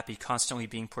not happy constantly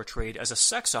being portrayed as a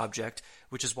sex object,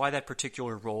 which is why that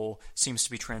particular role seems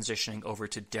to be transitioning over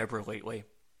to Deborah lately.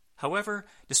 However,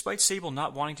 despite Sable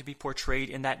not wanting to be portrayed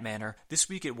in that manner, this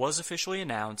week it was officially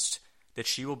announced that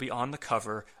she will be on the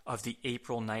cover of the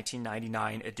April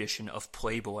 1999 edition of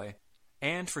Playboy.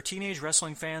 And for teenage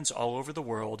wrestling fans all over the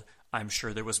world, I'm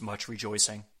sure there was much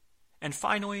rejoicing. And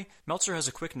finally, Meltzer has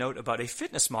a quick note about a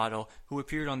fitness model who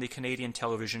appeared on the Canadian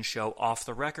television show Off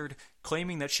the Record,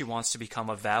 claiming that she wants to become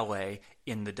a valet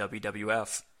in the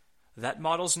WWF. That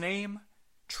model's name?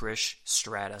 Trish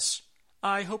Stratus.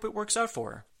 I hope it works out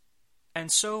for her. And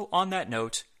so, on that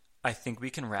note, I think we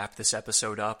can wrap this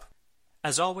episode up.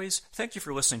 As always, thank you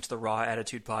for listening to the Raw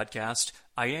Attitude Podcast.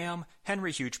 I am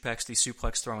Henry Hugepex, the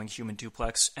suplex-throwing human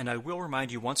duplex, and I will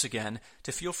remind you once again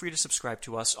to feel free to subscribe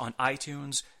to us on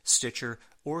iTunes, Stitcher,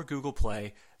 or Google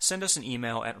Play. Send us an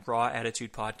email at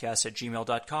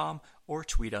rawattitudepodcast@gmail.com or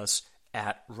tweet us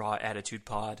at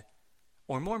rawattitudepod.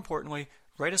 Or more importantly,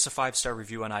 write us a 5-star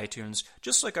review on iTunes,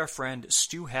 just like our friend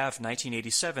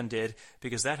StuHave1987 did,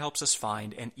 because that helps us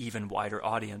find an even wider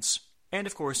audience. And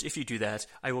of course, if you do that,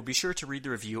 I will be sure to read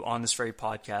the review on this very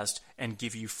podcast and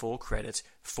give you full credit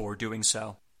for doing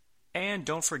so. And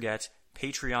don't forget,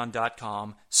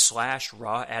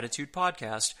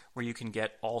 patreon.com/rawattitudepodcast, where you can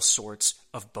get all sorts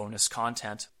of bonus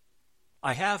content.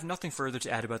 I have nothing further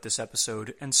to add about this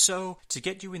episode, and so, to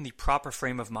get you in the proper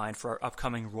frame of mind for our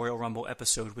upcoming Royal Rumble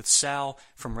episode with Sal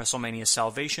from WrestleMania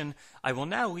Salvation, I will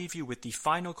now leave you with the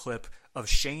final clip of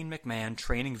Shane McMahon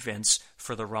training Vince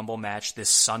for the Rumble match this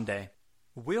Sunday.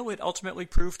 Will it ultimately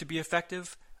prove to be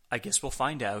effective? I guess we'll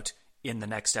find out in the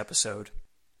next episode.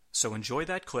 So enjoy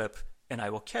that clip, and I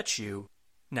will catch you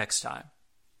next time.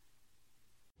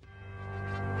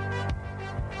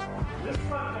 This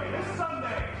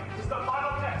Sunday is the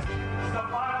final test. It's the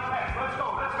final test. Let's go.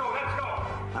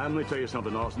 Let me tell you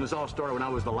something, Austin. This all started when I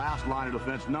was the last line of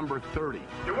defense, number 30.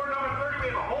 You were number 30. We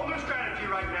have a whole new strategy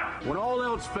right now. When all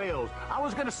else fails, I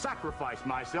was going to sacrifice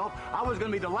myself. I was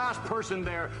going to be the last person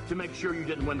there to make sure you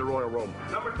didn't win the Royal Rumble.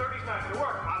 Number 30's not going to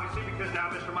work, obviously, because now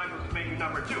Mr. Michaels has made you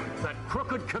number 2. That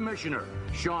crooked commissioner,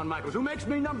 Shawn Michaels, who makes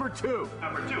me number 2.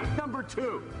 Number 2. Number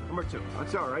 2. Number 2.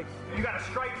 That's all right. You got to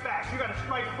strike fast. You got to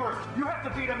strike first. You have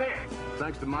to beat him there.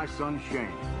 Thanks to my son,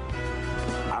 Shane.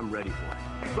 I'm ready for it.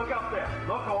 Look up there.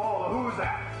 Look, who's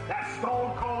that? That's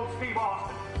Stone Cold Steve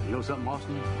Austin. You know something,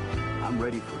 Austin? I'm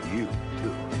ready for you,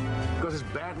 too. Because as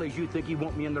badly as you think you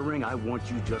want me in the ring, I want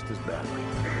you just as badly.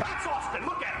 That's Austin.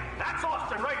 Look at him. That's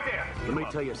Austin right there. Let me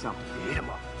tell you something. Hit him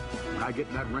up. When I get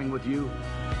in that ring with you,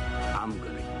 I'm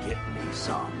gonna get me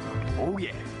some. Oh,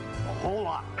 yeah. A whole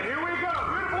lot. Here we go.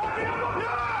 Beautiful.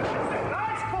 Yeah!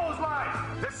 Nice clothesline.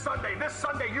 This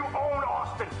Sunday, you own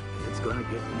Austin. It's gonna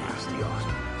get nasty,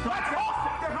 Austin. That's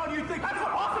Austin. What the hell do you think? That's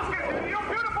what Austin's gonna do. You're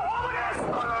beautiful. All it is.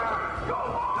 Go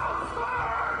on,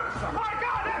 my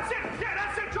God, that's it. Yeah,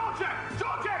 that's it. Jaw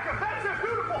jacker. That's it.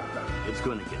 Beautiful. It's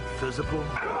gonna get physical.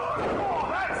 Oh,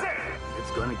 that's it.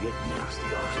 It's gonna get nasty,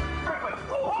 Austin. Oh,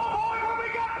 boy, what we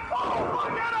got? Oh,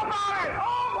 forget about it.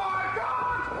 Oh, my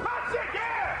God. That's it.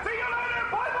 Yeah. See you later.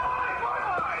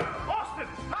 Bye-bye. Austin,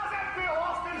 how's that feel,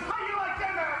 Austin? How you like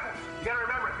them apples? You gotta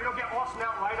remember, if you don't get Austin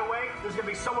out right away, there's gonna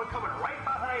be someone coming right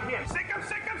behind him. Sick him.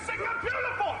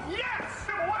 Beautiful. Yes.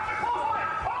 Watch the clothesline.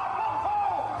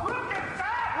 Oh. Look at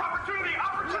that. Opportunity.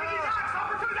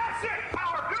 That's it.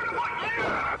 Power. Beautiful.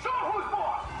 Yeah. Show who's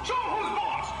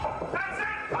boss. That's it.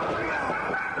 Yeah,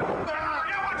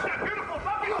 watch that. Beautiful.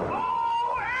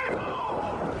 Oh, and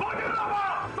look at the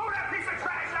ball. Throw that piece of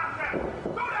trash out there.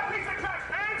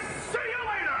 And see you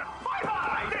later.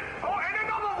 Bye-bye. Oh, and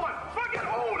another one.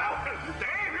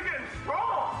 Damn, you're getting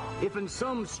strong. If in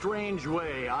some strange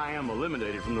way I am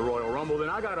eliminated from the Royal Rumble, then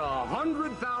I got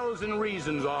 100,000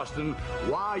 reasons, Austin,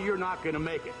 why you're not going to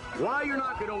make it. Why you're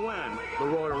not going to win the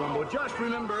Royal Rumble. Just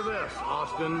remember this,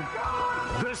 Austin.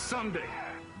 This Sunday,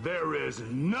 there is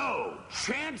no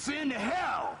chance in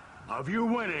hell of you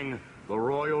winning the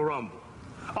Royal Rumble.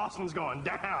 Austin's going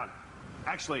down.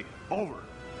 Actually, over.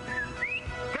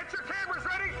 Get your cameras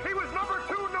ready. He was number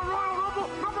 2 in the Royal Rumble,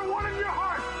 number 1 in your heart.